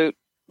absolute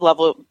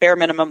level, bare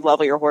minimum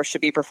level your horse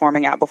should be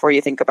performing at before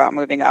you think about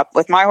moving up.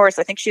 With my horse,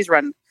 I think she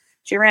ran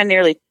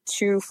nearly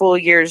 2 full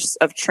years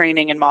of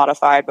training and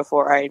modified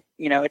before I,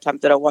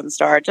 attempted a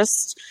 1-star.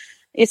 Just,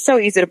 it's so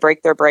easy to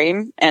break their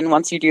brain. And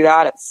once you do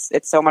that,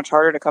 it's so much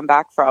harder to come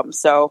back from.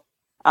 So,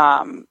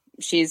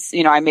 she's,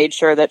 I made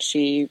sure that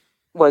she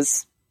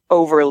was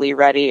overly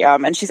ready.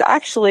 And she's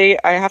actually,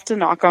 I have to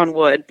knock on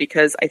wood,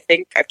 because I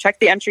think I've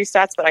checked the entry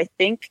stats, but I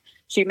think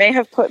she may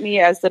have put me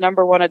as the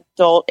number 1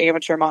 adult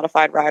amateur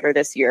modified rider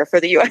this year for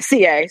the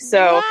USCA.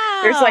 So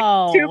There's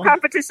like 2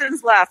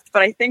 competitions left,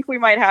 but I think we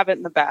might have it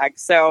in the bag.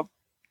 So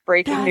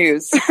breaking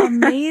news.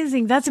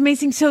 Amazing. That's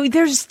amazing. So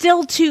there's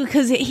still 2,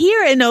 because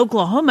here in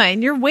Oklahoma,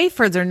 and you're way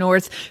further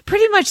north,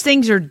 pretty much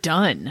things are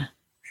done.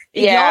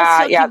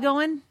 Y'all still keep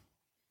going?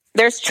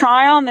 There's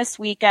Tryon this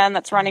weekend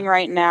that's running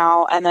right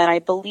now. And then I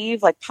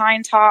believe like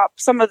Pine Top,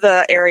 some of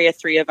the Area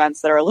 3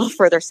 events that are a little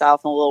further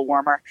south and a little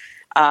warmer,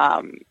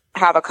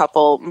 have a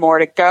couple more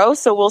to go.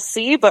 So we'll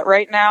see. But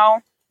right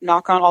now,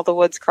 knock on all the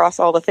woods, cross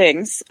all the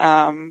things.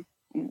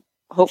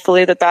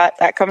 Hopefully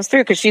that comes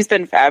through, because she's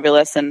been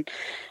fabulous. And,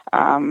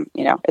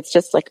 it's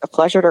just like a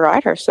pleasure to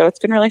ride her. So it's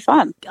been really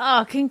fun.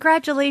 Oh,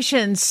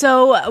 congratulations.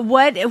 So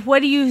what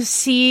do you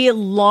see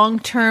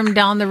long-term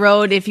down the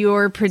road, if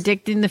you're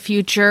predicting the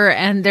future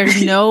and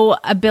there's no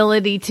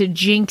ability to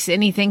jinx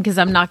anything, because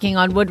I'm knocking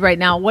on wood right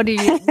now? What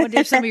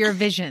are some of your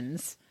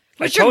visions?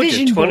 What's I told your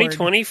vision you, board?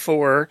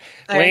 2024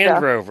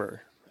 Land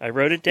Rover. I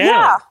wrote it down.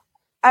 Yeah.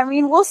 I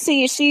mean, we'll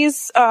see.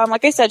 She's,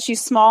 like I said,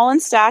 she's small in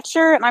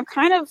stature, and I've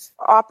kind of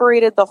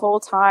operated the whole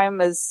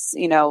time as,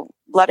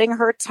 letting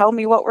her tell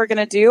me what we're going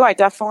to do. I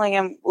definitely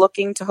am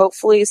looking to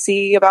hopefully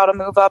see about a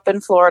move up in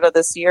Florida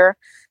this year.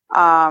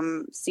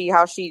 See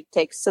how she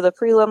takes to the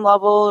prelim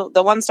level.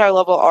 The 1-star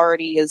level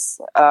already has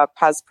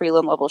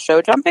prelim level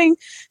show jumping.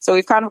 So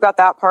we've kind of got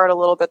that part a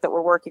little bit that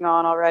we're working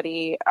on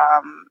already.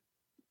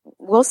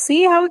 We'll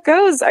see how it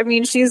goes. I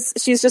mean, she's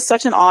just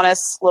such an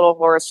honest little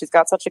horse. She's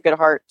got such a good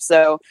heart.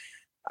 So,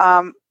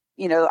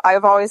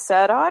 I've always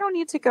said, I don't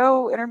need to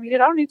go intermediate.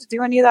 I don't need to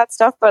do any of that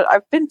stuff. But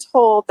I've been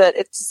told that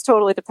it just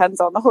totally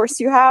depends on the horse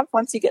you have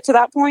once you get to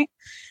that point.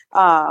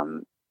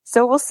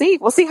 So we'll see.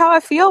 We'll see how I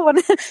feel when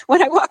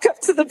I walk up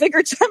to the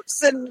bigger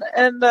jumps and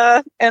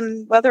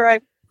whether I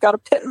got a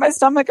pit in my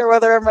stomach or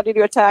whether I'm ready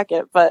to attack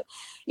it. But,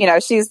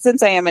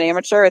 since I am an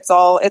amateur, it's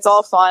all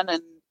fun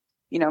and,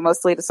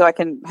 mostly so I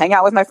can hang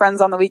out with my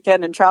friends on the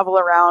weekend and travel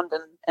around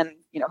and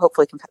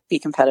hopefully be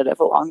competitive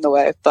along the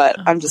way. But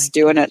I'm just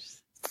doing it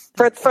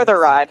for the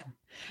ride.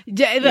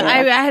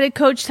 I had a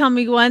coach tell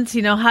me once,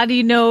 how do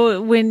you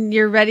know when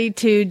you're ready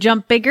to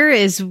jump bigger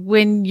is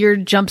when your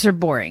jumps are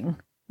boring.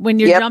 When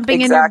you're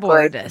jumping and you're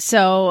bored.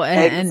 So,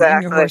 and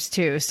your horse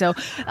too. So,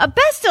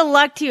 best of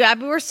luck to you,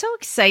 Abby. We're so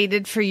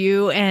excited for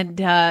you and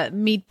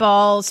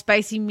meatball,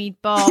 spicy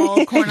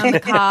meatball, corn on the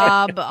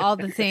cob, all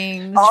the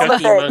things. All the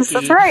things.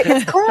 That's right.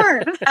 It's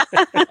corn.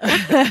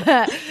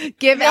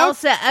 Give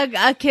Elsa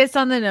a kiss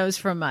on the nose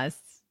from us.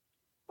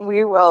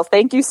 We will.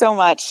 Thank you so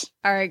much.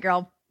 All right,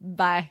 girl.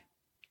 Bye.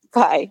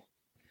 Bye.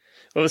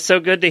 Well, it's so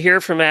good to hear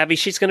from Abby.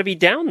 She's going to be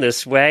down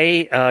this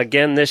way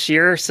again this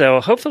year,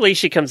 so hopefully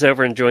she comes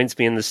over and joins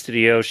me in the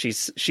studio.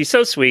 She's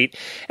so sweet,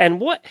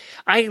 and what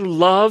I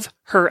love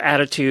her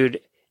attitude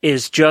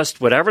is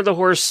just whatever the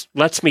horse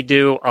lets me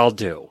do, I'll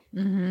do.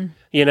 Mm-hmm.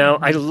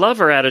 I love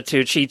her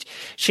attitude.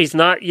 She's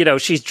not,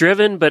 she's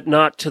driven, but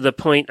not to the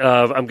point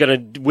of I'm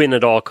going to win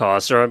at all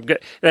costs, or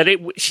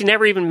she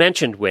never even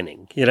mentioned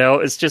winning.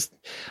 It's just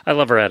I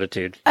love her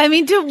attitude. I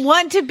mean, to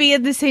want to be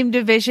in the same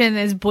division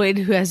as Boyd,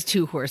 who has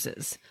 2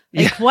 horses,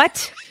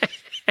 what?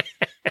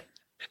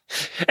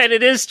 And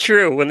it is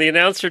true when the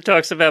announcer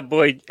talks about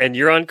Boyd and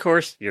you're on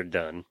course, you're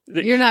done.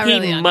 You're not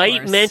really on course. He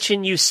might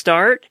mention you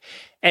start.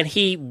 And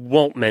he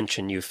won't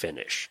mention you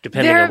finish,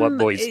 depending on what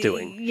Boyd's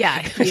doing.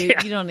 Yeah,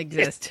 you don't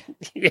exist.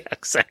 Yeah,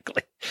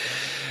 exactly.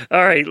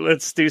 All right,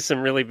 let's do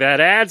some really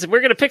bad ads, and we're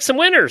going to pick some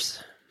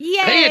winners.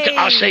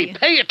 Yay!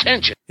 Pay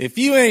attention. If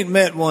you ain't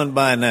met one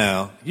by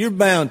now, you're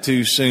bound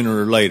to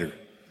sooner or later.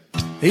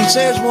 He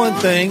says one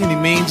thing and he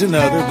means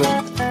another,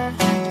 but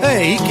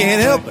hey, he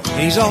can't help it.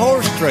 He's a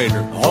horse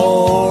trader.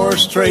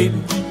 Horse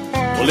trading.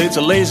 Well, it's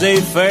a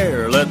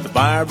laissez-faire. Let the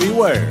buyer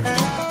beware.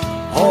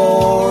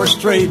 Horse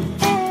trading.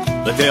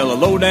 They tell a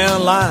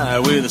low-down lie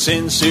with a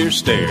sincere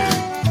stare.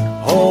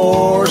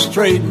 Horse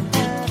trading.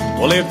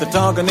 Well, if they're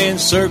talking in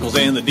circles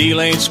and the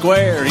deal ain't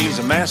square, he's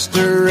a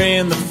master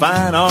in the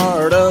fine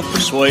art of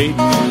persuading.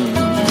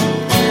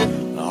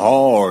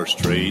 Horse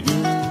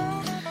trading.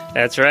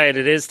 That's right.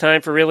 It is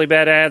time for really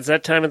bad ads.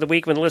 That time of the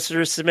week when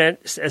listeners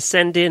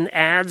send in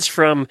ads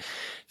from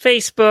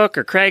Facebook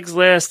or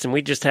Craigslist, and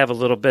we just have a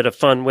little bit of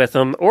fun with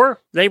them, or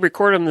they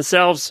record them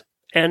themselves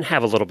and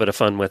have a little bit of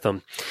fun with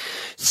them.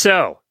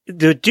 So,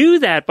 to do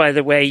that, by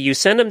the way, you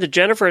send them to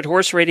Jennifer at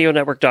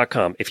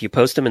horseradionetwork.com. If you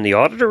post them in the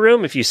auditor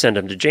room, if you send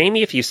them to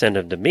Jamie, if you send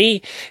them to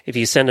me, if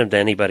you send them to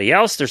anybody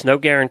else, there's no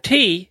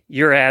guarantee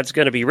your ad's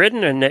going to be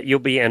written and that you'll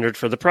be entered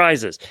for the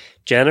prizes.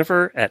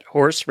 Jennifer at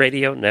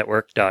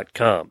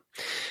horseradionetwork.com.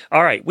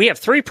 All right, we have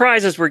 3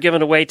 prizes we're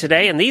giving away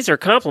today, and these are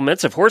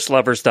compliments of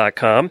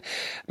horselovers.com.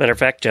 Matter of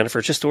fact, Jennifer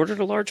just ordered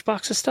a large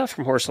box of stuff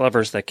from Horse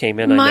Lovers that came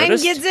in. Mine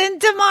gets in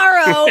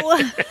tomorrow.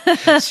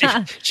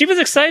 she was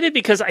excited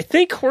because I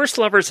think Horse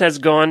Lovers has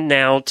gone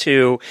now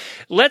to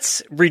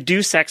let's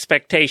reduce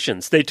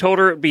expectations. They told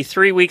her it'd be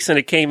 3 weeks, and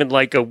it came in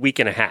like a week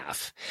and a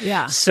half.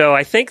 Yeah. So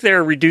I think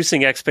they're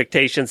reducing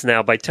expectations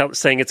now by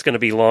saying it's going to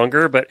be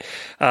longer. But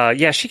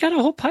she got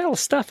a whole pile of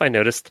stuff, I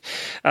noticed.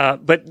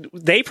 But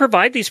they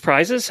provide these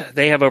prizes.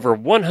 They have over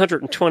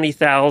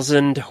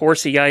 120,000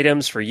 horsey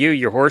items for you,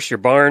 your horse, your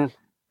barn,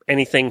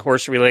 anything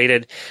horse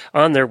related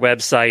on their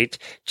website.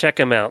 Check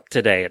them out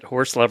today at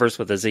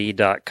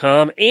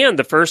horseloverswithaz.com. And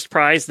the first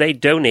prize they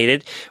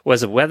donated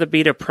was a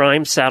Weatherbeater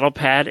Prime saddle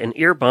pad and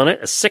ear bonnet,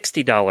 a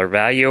 $60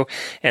 value,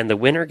 and the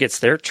winner gets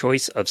their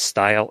choice of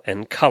style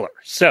and color.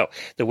 So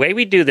the way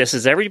we do this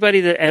is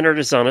everybody that entered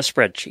is on a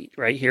spreadsheet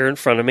right here in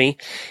front of me,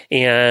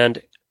 and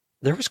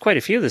there was quite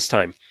a few this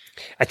time.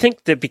 I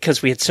think that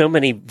because we had so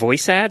many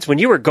voice ads, when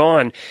you were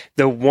gone,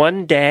 the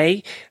one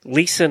day,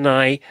 Lisa and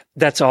I,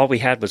 that's all we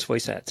had was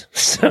voice ads.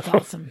 So that's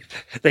awesome.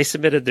 They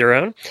submitted their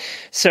own.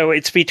 So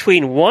it's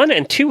between 1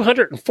 and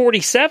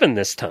 247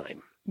 this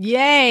time.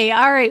 Yay.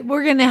 All right.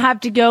 We're going to have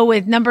to go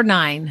with number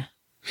 9.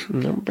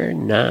 Number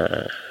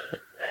 9.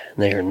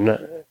 They are not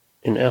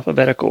in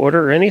alphabetical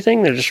order or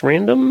anything. They're just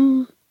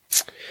random.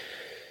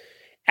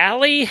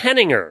 Allie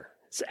Henninger.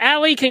 So,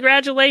 Allie,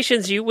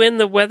 congratulations. You win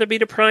the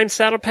Weatherbeater Prime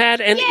saddle pad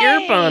and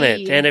ear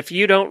bonnet. And if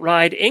you don't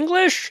ride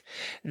English,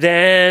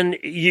 then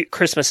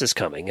Christmas is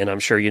coming, and I'm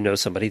sure you know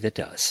somebody that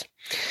does.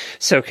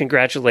 So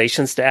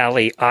congratulations to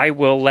Allie. I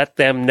will let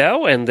them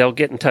know, and they'll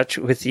get in touch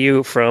with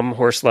you from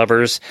Horse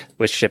Lovers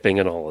with shipping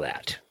and all of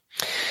that.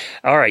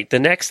 All right, the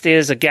next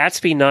is a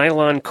Gatsby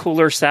Nylon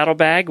Cooler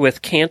Saddlebag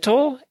with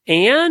cantle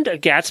and a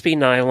Gatsby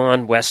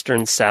Nylon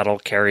Western Saddle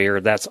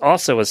Carrier. That's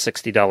also a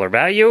 $60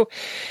 value.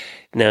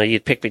 Now,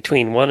 you'd pick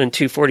between 1 and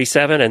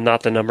 247 and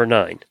not the number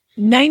 9.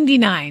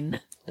 99.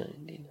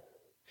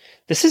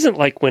 This isn't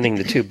like winning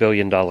the $2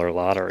 billion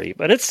lottery,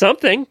 but it's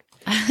something.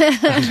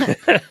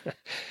 Linda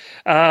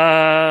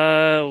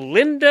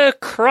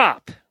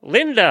Kropp.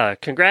 Linda,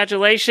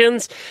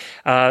 congratulations.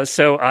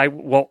 So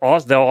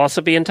they'll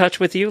also be in touch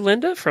with you,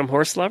 Linda, from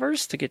Horse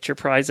Lovers to get your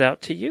prize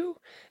out to you.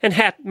 And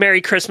Merry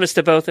Christmas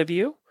to both of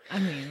you. I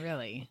mean,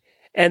 really.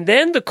 And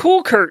then the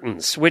cool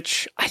curtains,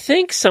 which I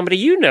think somebody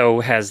you know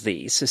has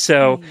these.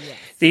 So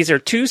these are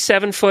 2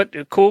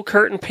 7-foot cool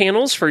curtain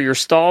panels for your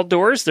stall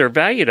doors. They're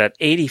valued at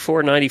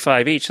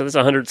 $84.95 each, so that's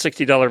a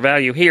 $160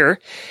 value here.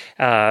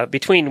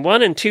 Between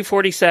 $1 and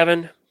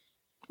 $247.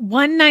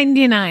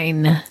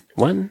 $199.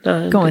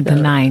 $199. Going with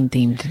the 9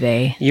 theme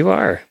today. You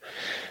are.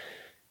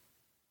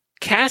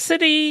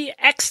 Cassidy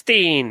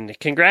Eckstein.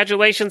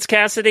 Congratulations,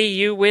 Cassidy.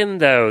 You win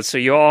those. So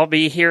you'll all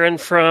be hearing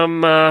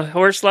from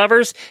horse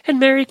lovers.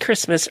 And Merry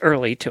Christmas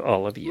early to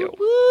all of you. Whoop,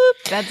 whoop.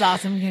 That's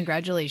awesome.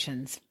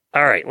 Congratulations.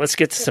 All right, let's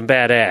get to some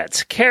bad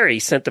ads. Carrie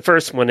sent the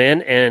first one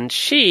in, and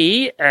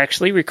she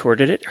actually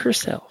recorded it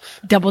herself.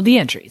 Double the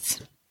entries.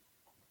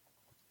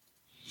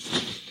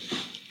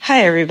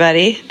 Hi,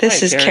 everybody.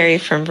 This is Carrie. Carrie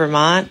from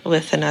Vermont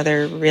with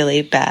another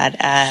really bad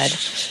ad.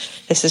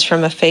 This is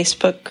from a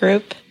Facebook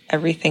group,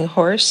 Everything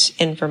Horse,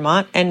 in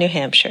Vermont and New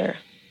Hampshire.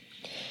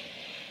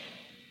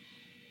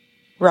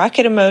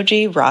 Rocket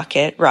emoji,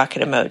 rocket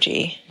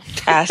emoji.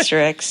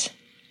 Asterisk,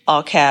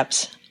 all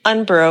caps,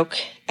 unbroke,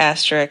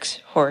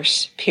 asterisk,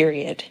 horse,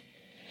 period.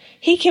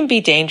 He can be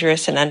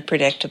dangerous and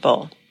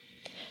unpredictable.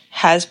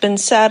 Has been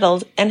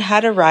saddled and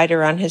had a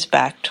rider on his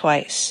back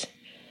twice.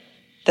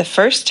 The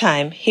first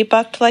time, he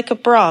bucked like a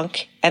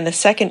bronc, and the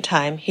second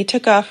time, he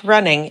took off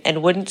running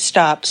and wouldn't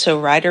stop, so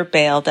rider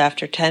bailed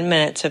after 10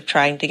 minutes of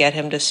trying to get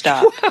him to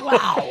stop.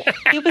 Wow.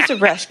 He was a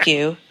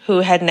rescue who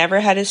had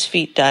never had his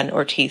feet done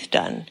or teeth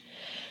done.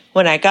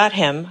 When I got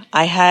him,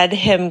 I had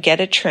him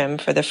get a trim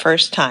for the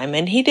first time,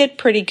 and he did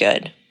pretty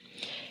good.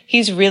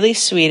 He's really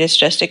sweet as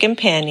just a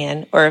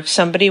companion, or if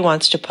somebody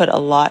wants to put a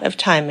lot of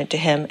time into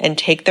him and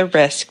take the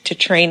risk to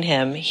train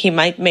him, he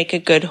might make a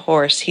good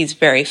horse. He's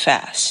very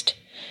fast.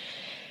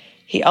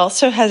 He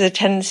also has a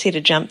tendency to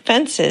jump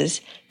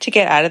fences to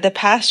get out of the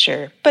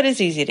pasture, but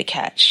is easy to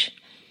catch.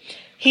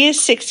 He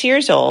is 6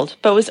 years old,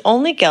 but was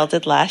only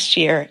gelded last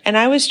year, and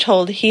I was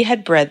told he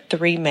had bred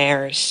 3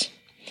 mares.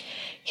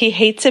 He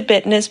hates a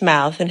bit in his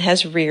mouth and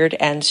has reared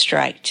and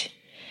striked.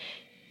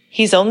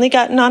 He's only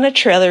gotten on a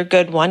trailer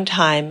good one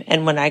time,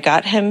 and when I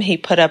got him, he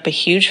put up a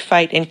huge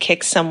fight and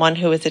kicked someone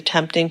who was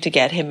attempting to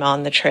get him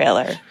on the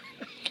trailer.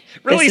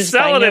 Really this is by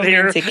selling no it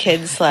here. means a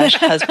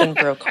kid/husband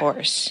broke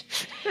horse.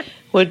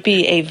 Would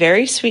be a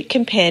very sweet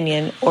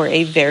companion or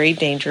a very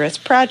dangerous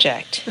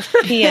project.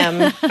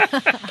 PM,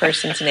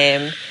 person's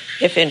name,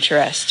 if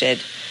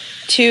interested.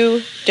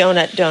 To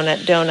Donut,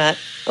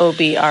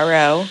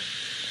 OBRO,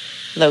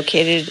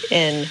 located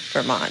in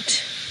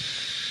Vermont.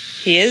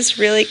 He is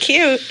really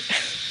cute.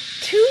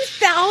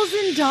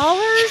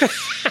 $2,000?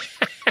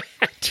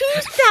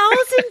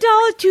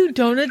 $2,000 to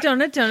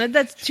Donut.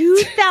 That's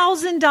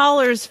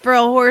 $2,000 for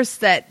a horse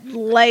that,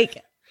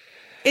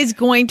 is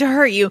going to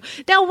hurt you.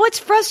 Now, what's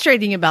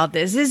frustrating about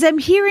this is I'm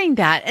hearing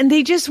that, and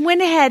they just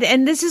went ahead,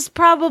 and this is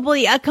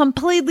probably a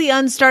completely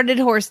unstarted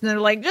horse, and they're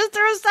like, just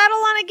throw a saddle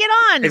on and get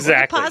on. Exactly.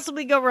 What could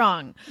possibly go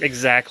wrong?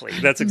 Exactly.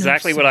 That's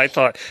exactly what I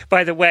thought.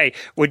 By the way,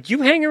 would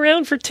you hang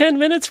around for 10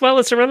 minutes while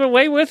it's running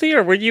away with you,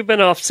 or would you have been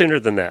off sooner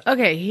than that?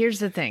 Okay, here's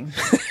the thing.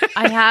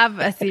 I have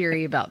a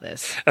theory about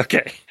this.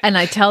 Okay. And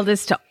I tell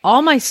this to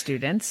all my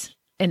students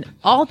and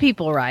all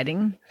people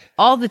riding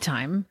all the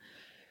time.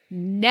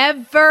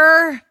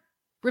 Never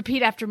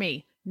repeat after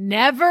me.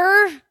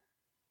 Never.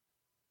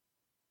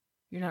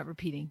 You're not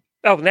repeating.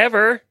 Oh,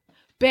 never.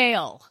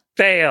 Bail.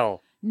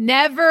 Bail.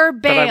 Never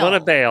bail. But I want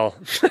to bail.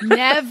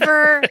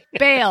 Never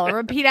bail.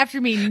 Repeat after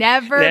me.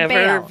 Never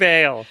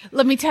bail.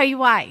 Let me tell you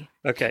why.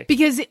 Okay.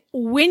 Because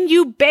when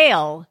you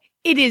bail,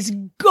 it is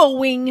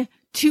going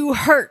to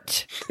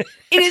hurt.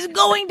 It is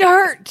going to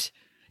hurt.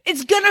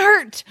 It's going to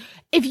hurt.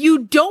 If you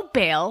don't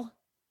bail,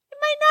 it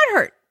might not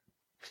hurt.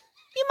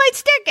 You might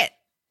stick it.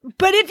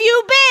 But if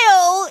you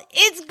bail,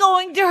 it's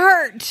going to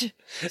hurt.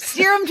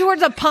 Steer them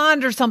towards a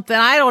pond or something.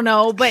 I don't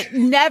know. But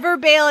never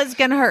bail. It's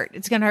going to hurt.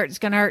 It's going to hurt. It's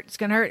going to hurt. It's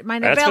going to hurt. It might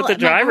not That's bail. what the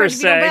drivers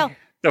say.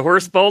 The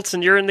horse bolts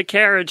and you're in the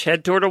carriage.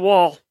 Head toward a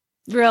wall.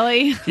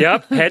 Really?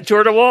 Yep. Head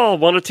toward a wall.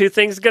 One of two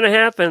things is going to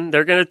happen.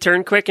 They're going to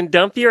turn quick and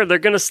dump you, or they're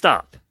going to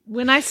stop.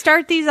 When I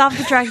start these off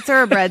the track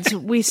thoroughbreds,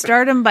 we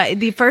start them by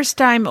the first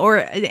time, or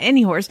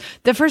any horse,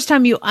 the first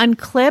time you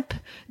unclip,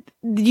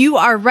 you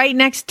are right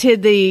next to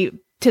the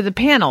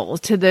panel,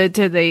 to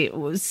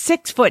the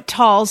 6 foot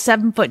tall,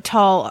 7 foot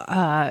tall,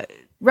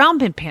 round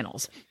pin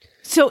panels.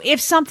 So if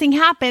something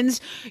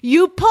happens,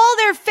 you pull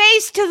their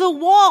face to the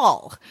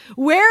wall.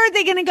 Where are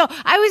they going to go?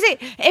 I would say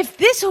if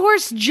this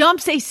horse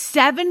jumps a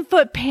 7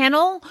 foot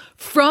panel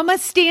from a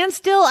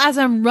standstill as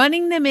I'm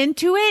running them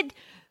into it,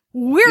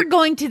 we're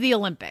going to the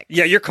Olympics.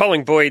 Yeah, you're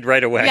calling Boyd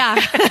right away. Yeah.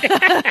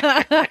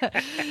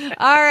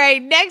 All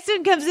right. Next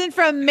one comes in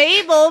from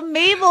Mabel.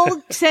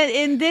 Mabel sent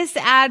in this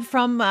ad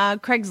from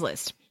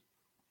Craigslist.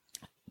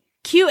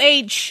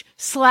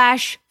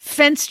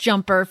 QH/fence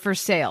jumper for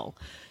sale.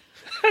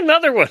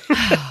 Another one.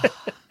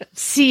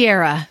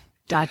 Sierra. ...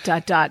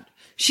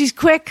 She's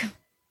quick,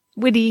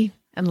 witty,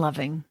 and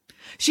loving.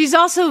 She's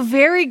also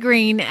very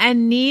green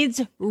and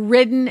needs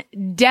ridden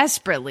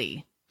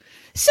desperately.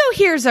 So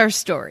here's our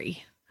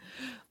story.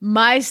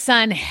 My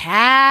son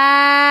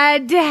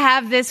had to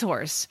have this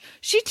horse.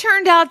 She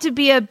turned out to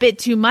be a bit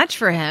too much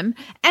for him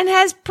and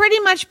has pretty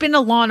much been a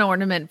lawn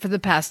ornament for the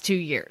past 2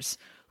 years.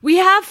 We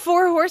have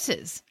 4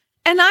 horses,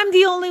 and I'm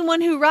the only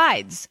one who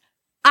rides.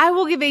 I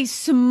will give a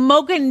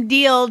smoking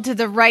deal to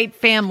the right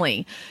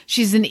family.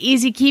 She's an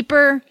easy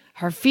keeper.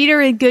 Her feet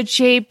are in good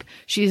shape.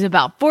 She's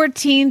about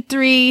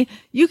 14.3.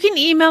 You can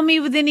email me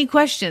with any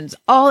questions.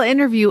 I'll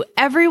interview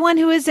everyone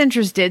who is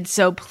interested,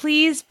 so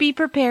please be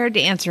prepared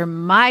to answer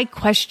my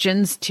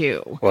questions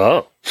too.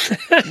 Whoa.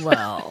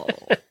 Well,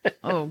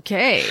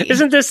 okay.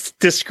 Isn't this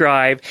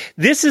described?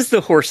 This is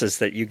the horses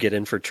that you get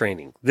in for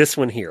training. This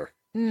one here.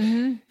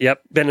 Mm-hmm.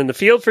 Yep. Been in the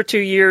field for 2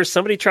 years.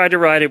 Somebody tried to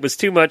ride. It was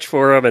too much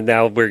for him, and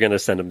now we're going to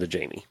send him to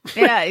Jamie.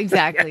 Yeah,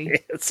 exactly.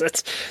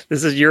 This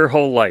is your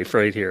whole life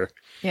right here.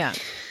 Yeah.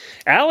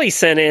 Allie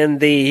sent in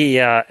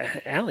the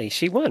Allie.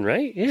 She won,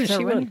 right? Yeah,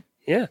 she won.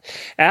 Yeah.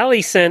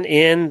 Allie sent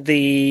in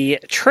the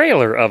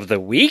trailer of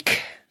the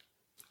week.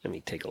 Let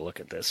me take a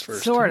look at this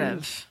first. Sort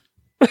of.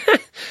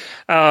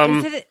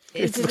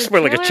 It looks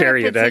more like a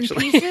chariot,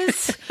 actually.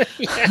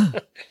 Yeah.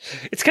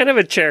 It's kind of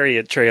a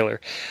chariot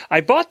trailer. I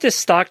bought this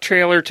stock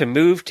trailer to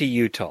move to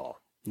Utah.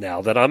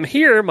 Now that I'm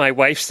here, my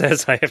wife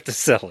says I have to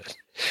sell it.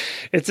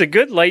 It's a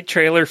good light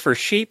trailer for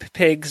sheep,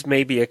 pigs,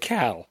 maybe a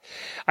cow.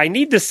 I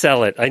need to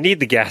sell it. I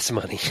need the gas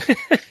money.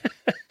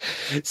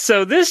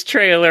 So this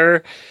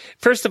trailer,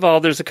 first of all,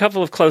 there's a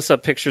couple of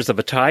close-up pictures of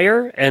a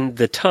tire and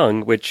the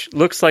tongue, which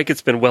looks like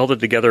it's been welded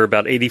together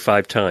about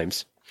 85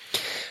 times.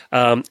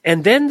 And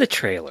then the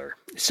trailer.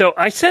 So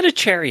I said a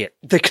chariot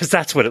because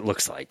that's what it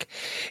looks like.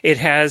 It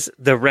has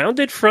the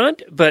rounded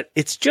front, but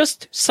it's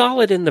just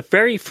solid in the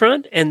very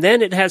front, and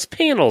then it has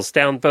panels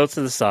down both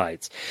of the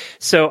sides.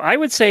 So I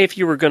would say if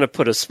you were going to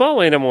put a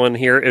small animal in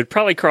here, it would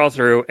probably crawl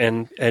through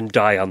and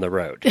die on the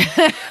road.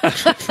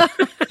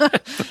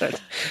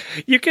 But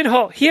you can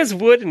haul. He has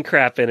wood and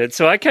crap in it,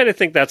 so I kind of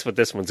think that's what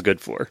this one's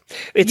good for.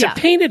 It's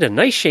painted a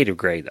nice shade of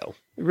gray, though.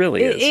 It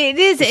really is. It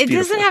is. It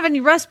doesn't have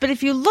any rust, but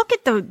if you look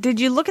at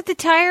did you look at the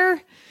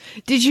tire?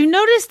 Did you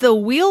notice the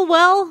wheel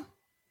well?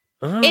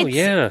 Oh,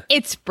 yeah.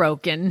 It's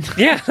broken.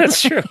 Yeah,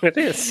 that's true. It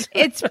is.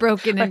 It's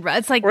broken and rust.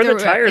 It's like or the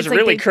tire's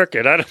really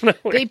crooked. I don't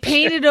know. They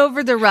painted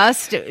over the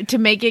rust to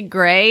make it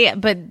gray,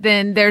 but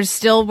then there's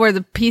still where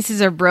the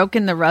pieces are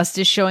broken, the rust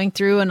is showing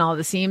through and all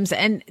the seams.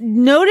 And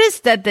notice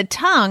that the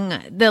tongue,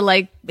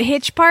 the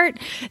hitch part,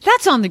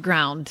 that's on the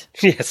ground.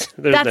 Yes,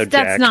 there's no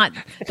jack.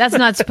 That's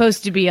not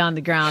supposed to be on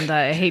the ground.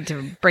 I hate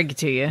to break it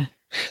to you.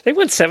 They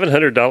want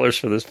 $700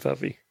 for this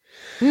puppy.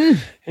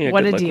 Yeah,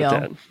 what a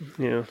deal.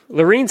 Yeah.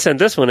 Lorene sent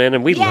this one in,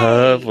 and we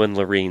love when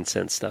Lorene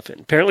sends stuff in.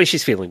 Apparently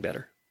she's feeling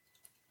better.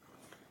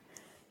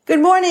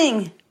 Good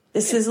morning.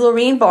 This is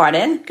Lorene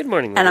Barden. Good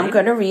morning, Lorene. And I'm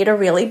going to read a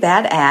really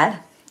bad ad.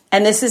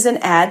 And this is an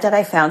ad that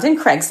I found in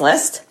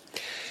Craigslist.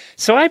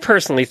 So I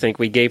personally think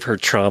we gave her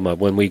trauma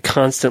when we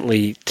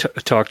constantly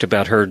talked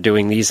about her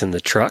doing these in the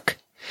truck.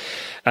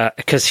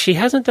 Because she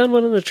hasn't done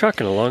one in the truck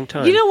in a long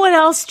time. You know what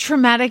else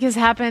traumatic has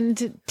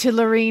happened to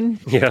Lorene?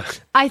 Yeah.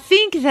 I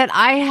think that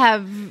I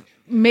have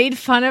made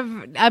fun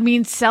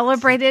of,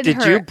 celebrated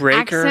Did her you break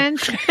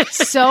accent her?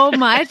 so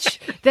much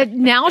that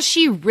now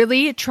she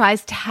really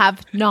tries to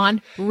have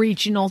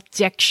non-regional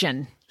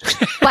diction.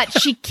 But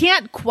she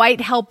can't quite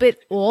help it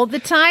all the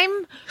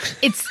time.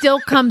 It still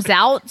comes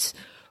out,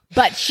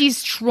 but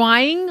she's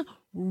trying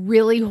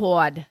really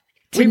hard.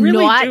 We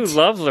really do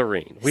love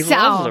Lorene. We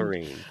love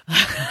Lorene.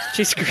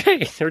 She's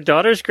great. Her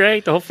daughter's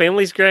great. The whole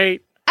family's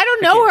great. I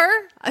don't know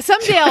her.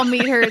 Someday I'll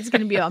meet her. It's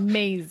going to be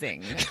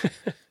amazing.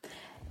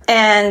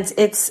 And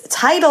it's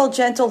titled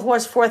Gentle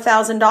Horse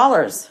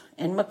 $4,000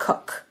 in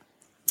McCook.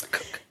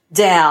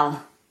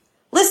 Dale.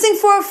 Listening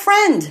for a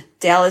friend.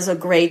 Dale is a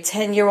great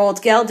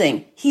 10-year-old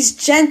gelding. He's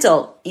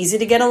gentle, easy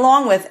to get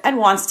along with, and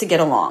wants to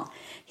get along.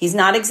 He's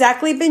not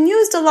exactly been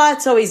used a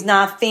lot, so he's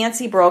not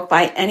fancy broke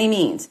by any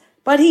means.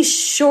 But he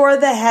sure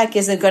the heck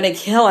isn't going to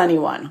kill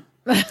anyone.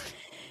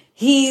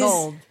 He's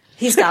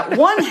got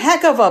one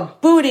heck of a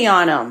booty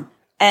on him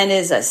and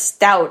is a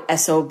stout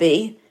SOB.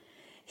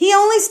 He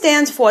only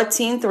stands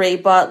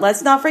 14.3, but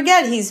let's not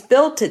forget he's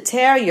built to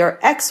tear your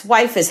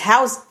ex-wife's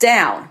house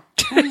down.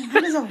 How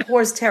does a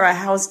horse tear a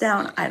house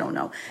down? I don't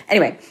know.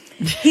 Anyway,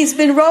 he's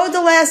been rode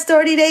the last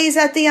 30 days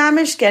at the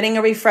Amish, getting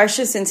a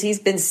refresher since he's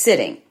been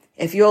sitting.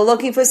 If you're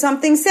looking for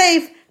something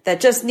safe that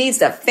just needs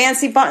the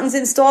fancy buttons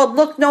installed,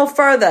 look no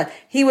further.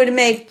 He would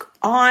make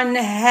on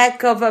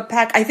heck of a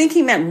pack. I think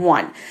he meant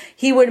one.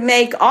 He would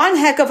make on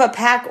heck of a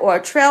pack or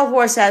a trail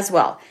horse as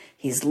well.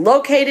 He's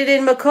located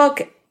in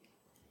McCook,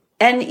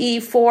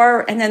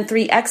 NE4, and then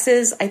 3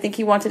 X's. I think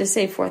he wanted to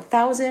say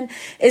 4,000.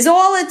 Is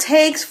all it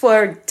takes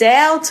for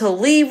Dale to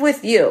leave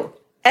with you!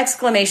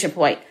 Exclamation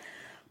point.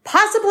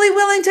 Possibly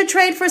willing to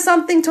trade for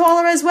something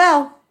taller as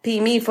well. P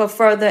me for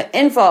further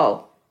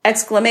info!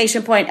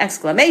 Exclamation point,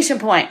 exclamation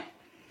point.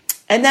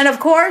 And then, of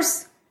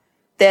course,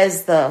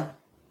 there's the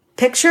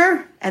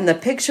picture, and the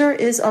picture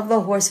is of the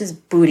horse's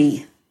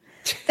booty.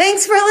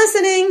 Thanks for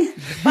listening.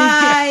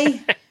 Bye.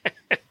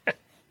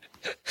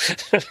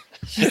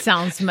 She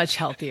sounds much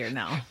healthier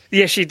now.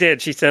 Yeah, she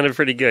did. She sounded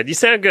pretty good. You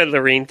sound good,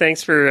 Lorene.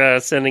 Thanks for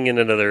sending in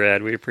another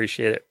ad. We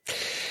appreciate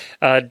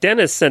it.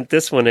 Dennis sent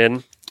this one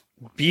in.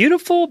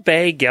 Beautiful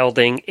bay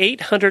gelding,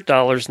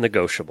 $800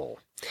 negotiable.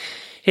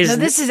 No,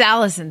 this is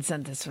Allison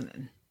sent this one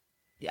in.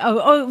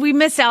 Oh, we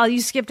missed Al. You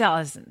skipped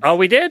Allison. Oh,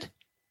 we did?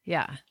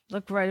 Yeah.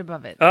 Look right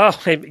above it. Oh,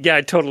 yeah,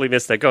 I totally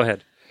missed that. Go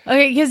ahead.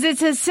 Okay, because it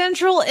says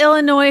Central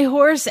Illinois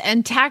horse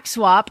and tax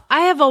swap.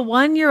 I have a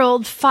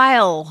 1-year-old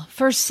file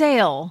for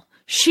sale.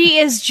 She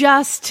is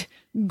just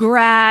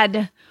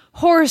grad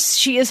horse.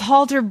 She is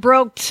halter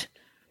broked,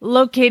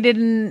 located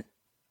in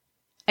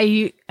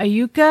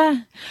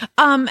Ayuka.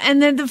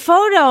 And then the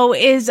photo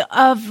is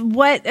of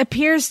what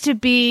appears to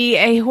be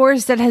a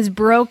horse that has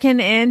broken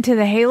into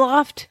the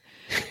hayloft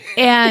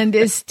and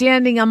is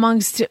standing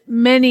amongst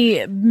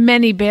many,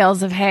 many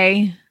bales of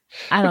hay.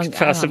 What could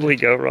possibly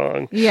go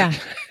wrong? Yeah.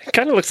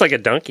 Kind of looks like a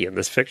donkey in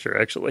this picture,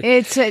 actually.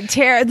 It's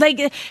a like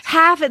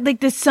half, like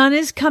the sun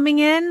is coming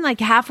in like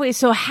halfway.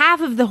 So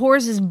half of the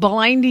horse is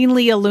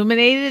blindingly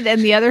illuminated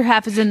and the other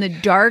half is in the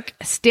dark,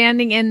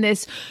 standing in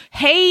this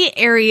hay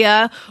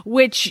area,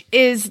 which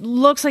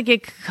looks like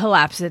it could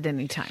collapse at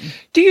any time.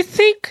 Do you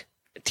think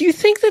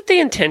that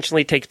they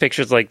intentionally take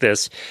pictures like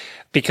this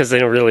because they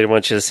don't really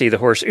want you to see the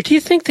horse? Or do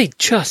you think they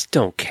just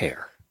don't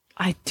care?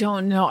 I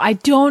don't know. I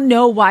don't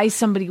know why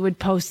somebody would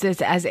post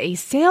this as a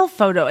sale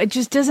photo. It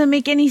just doesn't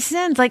make any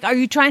sense. Like,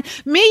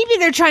 maybe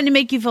they're trying to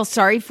make you feel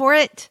sorry for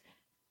it.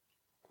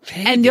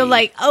 Maybe. And you're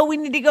like, oh, we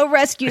need to go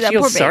rescue that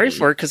poor baby. I feel sorry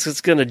for it because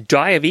it's going to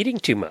die of eating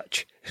too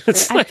much.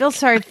 I feel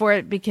sorry for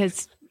it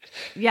because,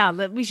 yeah,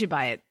 we should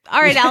buy it.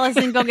 All right,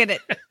 Allison, go get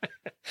it.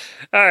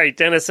 All right,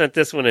 Dennis sent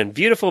this one in.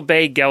 Beautiful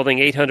bay gelding,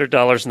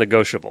 $800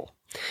 negotiable.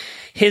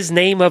 His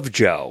name of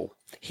Joe.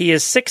 He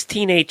is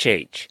 16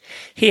 HH.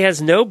 He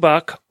has no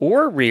buck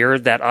or rear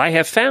that I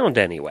have found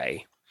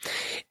anyway.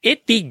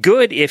 It'd be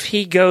good if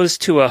he goes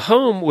to a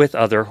home with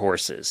other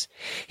horses.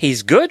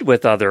 He's good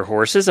with other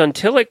horses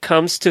until it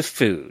comes to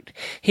food.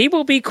 He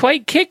will be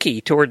quite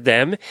kicky toward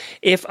them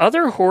if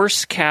other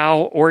horse,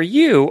 cow, or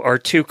you are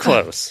too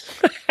close.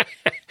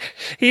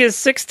 He is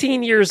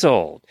 16 years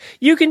old.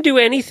 You can do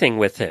anything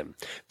with him.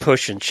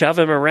 Push and shove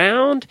him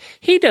around.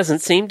 He doesn't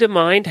seem to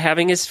mind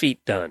having his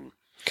feet done.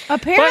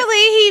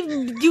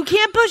 Apparently, you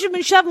can't push him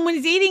and shove him when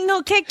he's eating.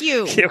 He'll kick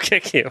you. He'll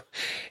kick you.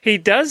 He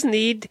does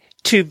need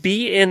to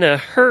be in a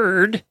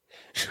herd,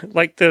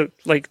 like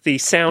the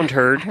sound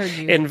herd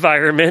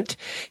environment.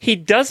 He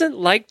doesn't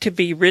like to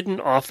be ridden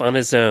off on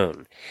his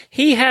own.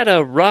 He had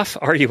a rough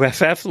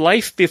RUFF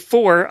life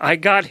before I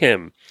got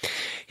him.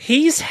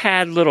 He's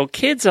had little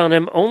kids on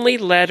him, only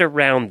led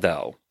around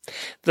though.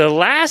 The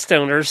last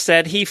owner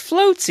said he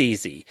floats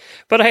easy,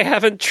 but I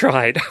haven't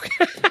tried.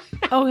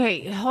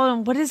 Okay, hold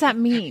on. What does that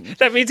mean?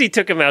 That means he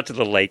took him out to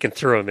the lake and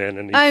threw him in,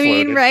 and he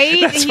floated. mean,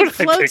 right? He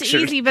floats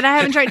easy, but I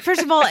haven't tried.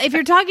 First of all, if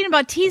you're talking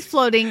about teeth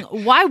floating,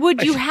 why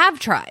would you have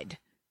tried?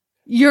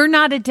 You're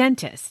not a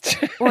dentist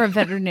or a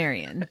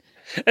veterinarian.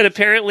 And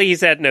apparently he's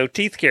had no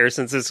teeth care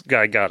since this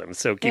guy got him,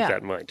 so keep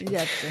that in mind.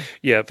 Yeah,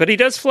 yeah, but he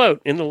does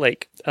float in the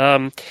lake.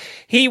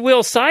 He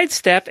will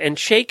sidestep and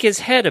shake his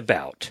head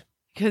about.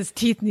 Because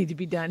teeth need to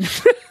be done.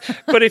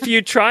 But if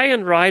you try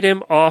and ride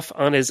him off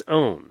on his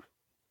own,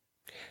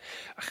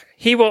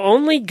 he will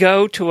only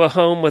go to a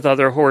home with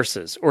other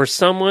horses or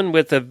someone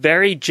with a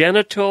very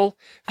genital,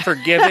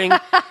 forgiving,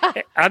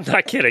 I'm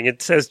not kidding,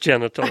 it says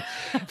genital,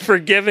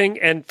 forgiving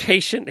and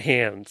patient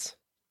hands.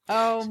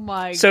 Oh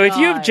my God. So if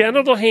you have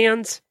genital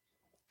hands,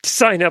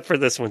 sign up for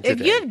this one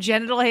today. If you have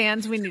genital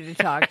hands, we need to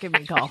talk. Give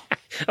me a call.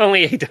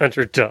 Only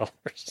 $800.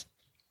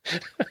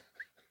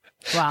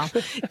 Wow.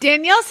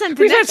 Danielle sent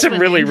the We've next had some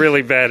one really, in.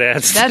 really bad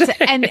ads.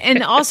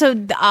 And also,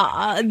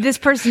 this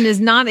person is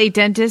not a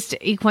dentist,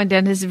 equine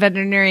dentist,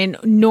 veterinarian,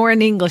 nor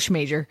an English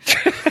major.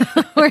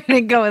 We're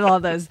going to go with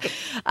all those.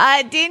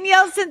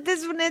 Danielle sent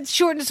this one. It's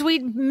short and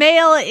sweet.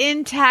 Male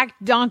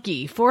intact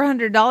donkey,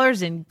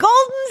 $400 in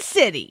Golden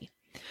City.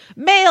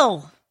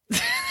 Male.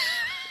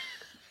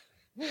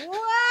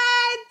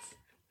 What?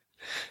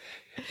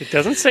 It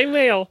doesn't say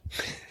male.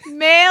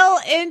 Male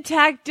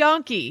intact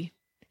donkey.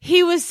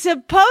 He was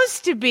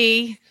supposed to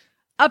be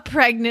a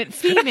pregnant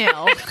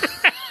female.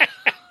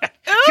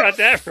 Got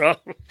that wrong.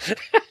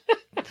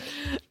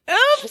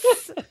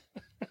 Oops.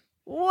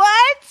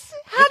 What?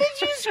 How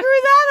did you screw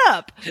that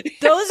up?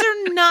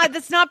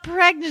 That's not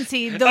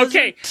pregnancy. Those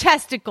are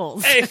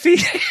testicles.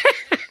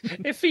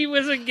 If he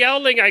was a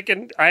gelding, I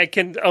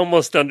can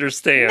almost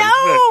understand.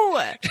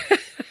 No.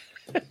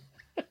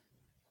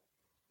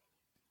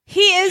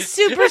 He is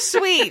super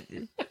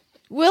sweet.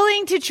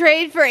 Willing to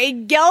trade for a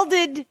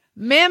gelded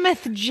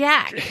Mammoth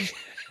Jack.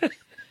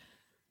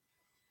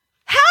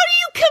 How do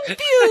you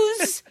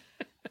confuse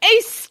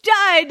a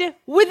stud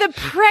with a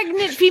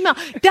pregnant female.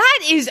 That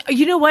is,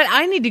 you know what?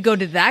 I need to go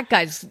to that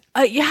guy's.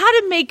 How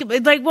to make,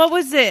 like, what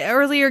was the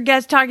earlier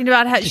guest talking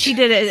about? How she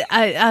did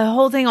a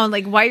whole thing on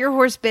like why your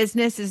horse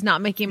business is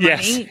not making money.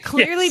 Yes.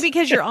 Clearly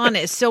because you're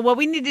honest. So what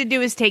we need to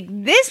do is take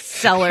this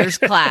seller's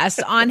class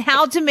on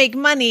how to make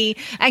money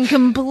and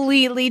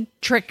completely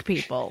trick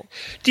people.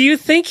 Do you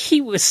think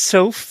he was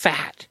so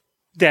fat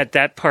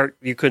that part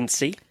you couldn't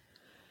see?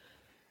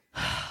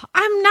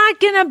 I'm not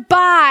going to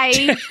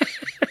buy.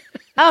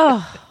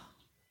 Oh.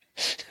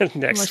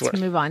 Let's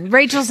move on.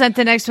 Rachel sent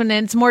the next one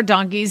in. It's more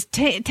donkeys.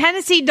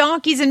 Tennessee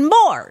Donkeys and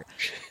More.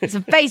 It's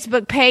a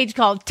Facebook page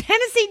called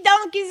Tennessee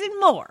Donkeys and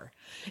More.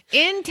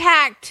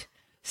 Intact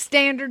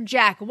standard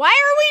jack. Why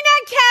are we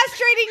not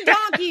castrating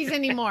donkeys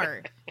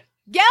anymore?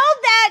 Geld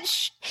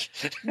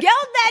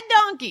that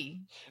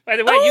donkey. By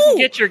the way, you can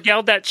get your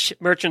Geld That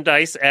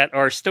merchandise at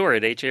our store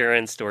at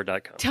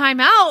HRNstore.com.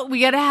 Time out.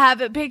 We got to have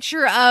a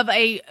picture of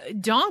a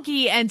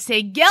donkey and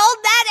say, Geld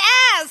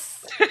that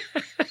ass.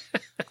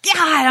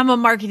 God, I'm a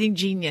marketing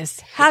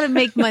genius. How to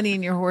make money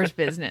in your horse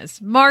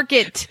business.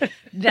 Market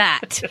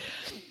that.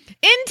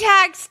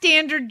 Intact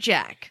standard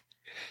jack.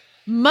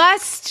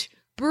 Must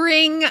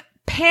bring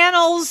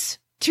panels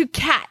to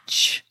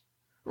catch.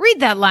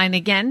 Read that line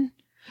again.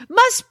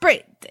 Must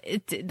bring,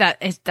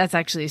 that's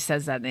actually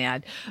says that in the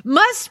ad.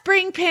 Must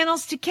bring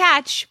panels to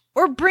catch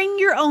or bring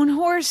your own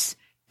horse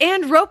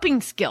and roping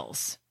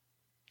skills.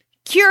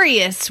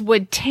 Curious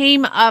would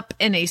tame up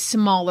in a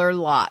smaller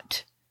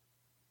lot.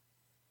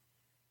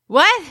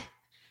 What?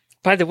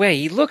 By the way,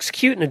 he looks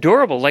cute and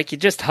adorable, like you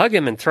just hug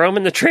him and throw him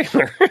in the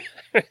trailer.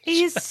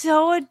 He's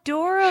so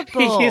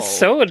adorable. He is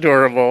so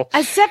adorable.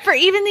 Except for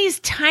even these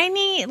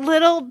tiny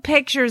little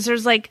pictures.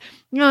 There's like,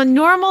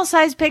 normal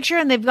size picture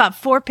and they've got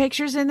 4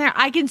 pictures in there.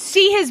 I can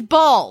see his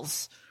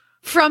balls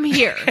from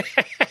here.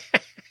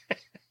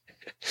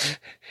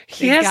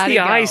 He has the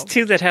eyes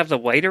too that have the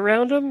white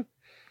around him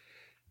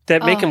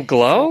that make him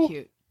glow. So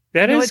cute.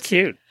 That is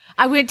cute.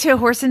 I went to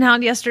Horse and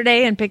Hound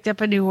yesterday and picked up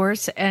a new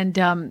horse,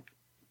 and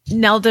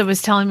Nelda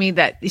was telling me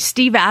that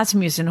Steve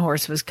Asmussen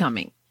horse was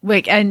coming.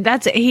 Like, and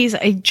he's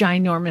a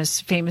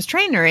ginormous famous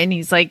trainer, and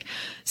he's like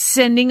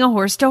sending a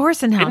horse to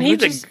Horse and Hound.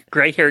 And he's a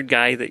gray-haired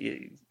guy that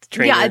you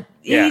train.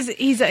 Yeah,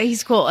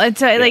 he's cool. And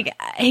so like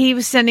he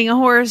was sending a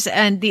horse,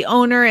 and the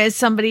owner is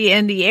somebody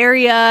in the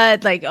area,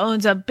 like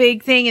owns a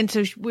big thing, and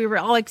so we were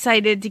all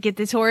excited to get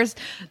this horse.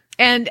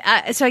 And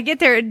so I get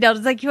there, and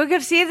Delta's like, you want to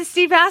go see the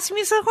Steve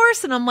Asmussen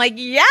horse? And I'm like,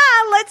 yeah,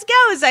 let's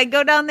go. So I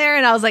go down there,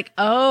 and I was like,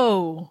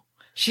 oh.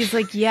 She's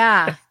like,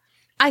 yeah.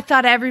 I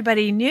thought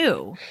everybody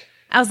knew.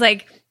 I was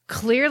like,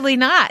 clearly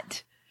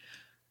not.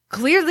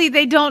 Clearly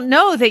they don't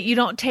know that you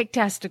don't take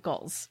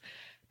testicles.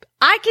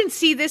 I can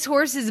see this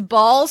horse's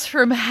balls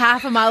from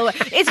half a mile away.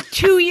 It's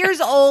 2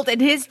 years old,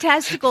 and his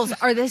testicles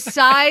are the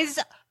size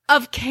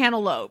of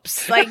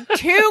cantaloupes. Like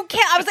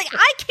I was like,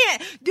 I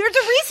can't. There's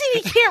a reason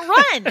he can't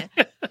run.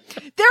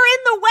 They're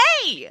in the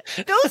way.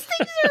 Those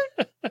things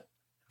are.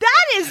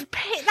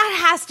 That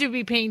has to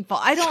be painful.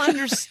 I don't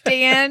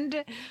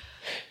understand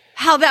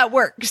how that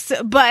works,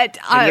 but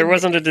and there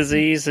wasn't a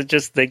disease. It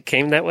just they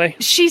came that way.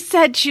 She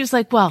was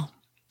like, well,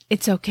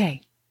 it's okay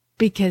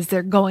because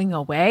they're going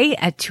away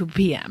at 2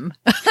 p.m.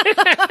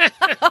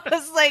 I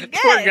was like,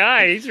 poor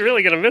guy, he's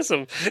really gonna miss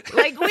him.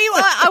 Like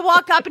I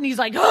walk up and he's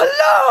like,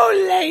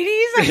 hello,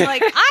 ladies. I'm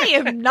like, I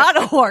am not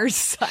a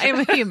horse. I am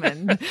a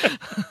human.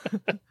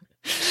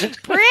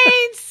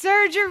 Brain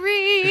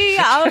surgery.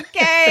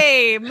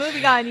 Okay,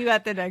 moving on. You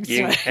got the next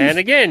one. And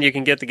again, you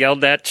can get the Geld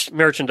That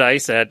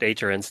merchandise at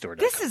HRNstore.com.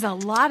 This is a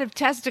lot of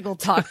testicle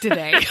talk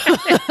today.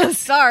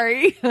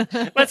 Sorry.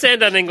 Let's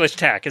end on English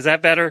tack. Is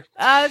that better?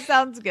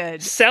 Sounds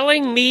good.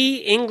 Selling me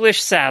English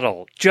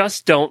saddle.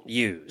 Just don't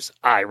use.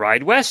 I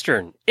ride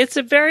Western. It's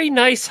a very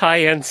nice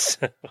high-end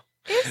saddle.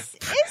 Is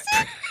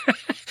it?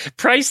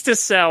 Price to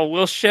sell.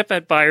 Will ship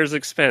at buyer's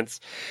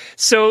expense.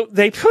 So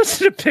they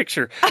posted a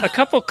picture, a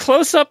couple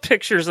close-up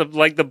pictures of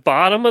like the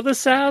bottom of the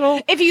saddle.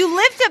 If you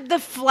lift up the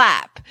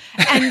flap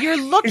and you're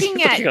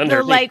looking at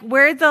the like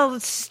where the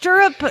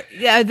stirrup,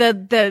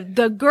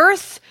 the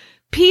girth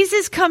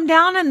pieces come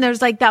down, and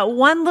there's like that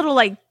one little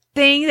like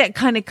thing that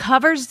kind of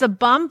covers the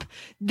bump.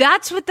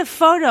 That's what the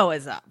photo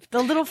is of.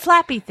 The little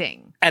flappy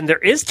thing. And there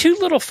is 2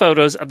 little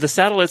photos of the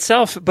saddle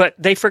itself, but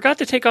they forgot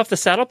to take off the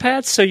saddle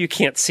pads, so you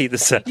can't see the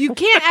saddle. You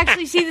can't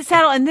actually see the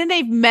saddle. And then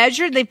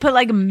they put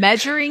like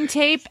measuring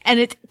tape, and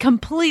it's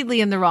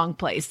completely in the wrong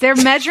place. They're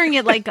measuring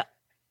it like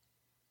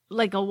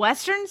a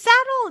Western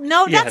saddle?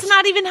 No, that's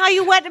not even how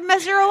you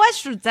measure a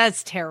Western.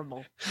 That's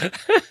terrible.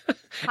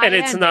 And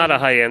it's not a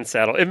high-end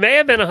saddle. It may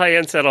have been a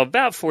high-end saddle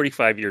about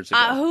 45 years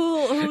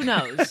ago. Who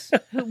knows?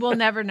 We'll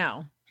never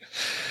know.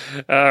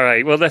 All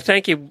right. Well,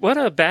 thank you. What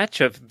a batch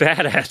of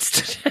bad ads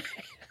today.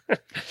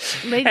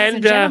 Ladies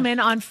and gentlemen,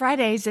 on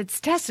Fridays, it's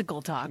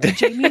Testicle Talk with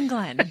Jamie and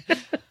Glenn.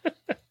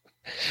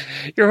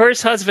 Your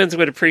horse husbands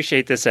would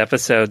appreciate this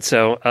episode,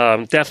 so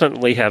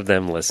definitely have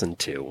them listen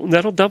too.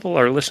 That'll double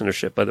our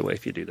listenership, by the way,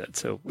 if you do that.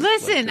 So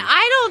listen,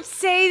 I don't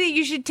say that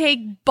you should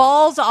take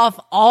balls off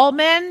all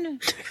men,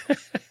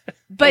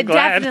 But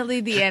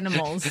definitely the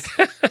animals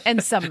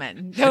and some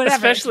men. Whatever,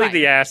 especially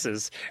the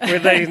asses, where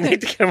they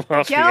need to come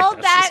off the Geld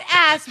asses.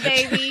 that ass,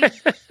 baby.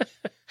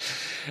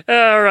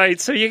 All right,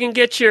 so you can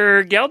get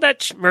your Geld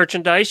that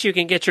merchandise. You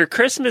can get your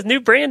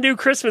brand new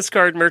Christmas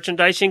card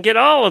merchandise. You can get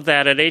all of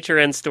that at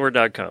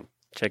hrnstore.com.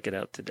 Check it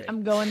out today.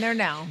 I'm going there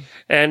now.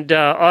 And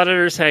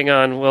auditors, hang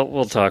on.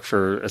 We'll talk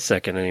for a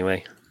second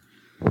anyway.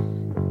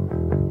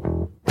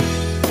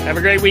 Have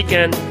a great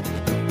weekend.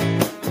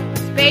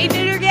 Spay,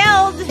 neuter,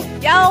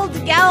 geld.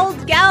 Geld,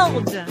 geld,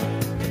 geld.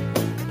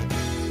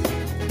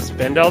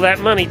 Spend all that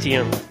money,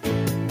 Tim.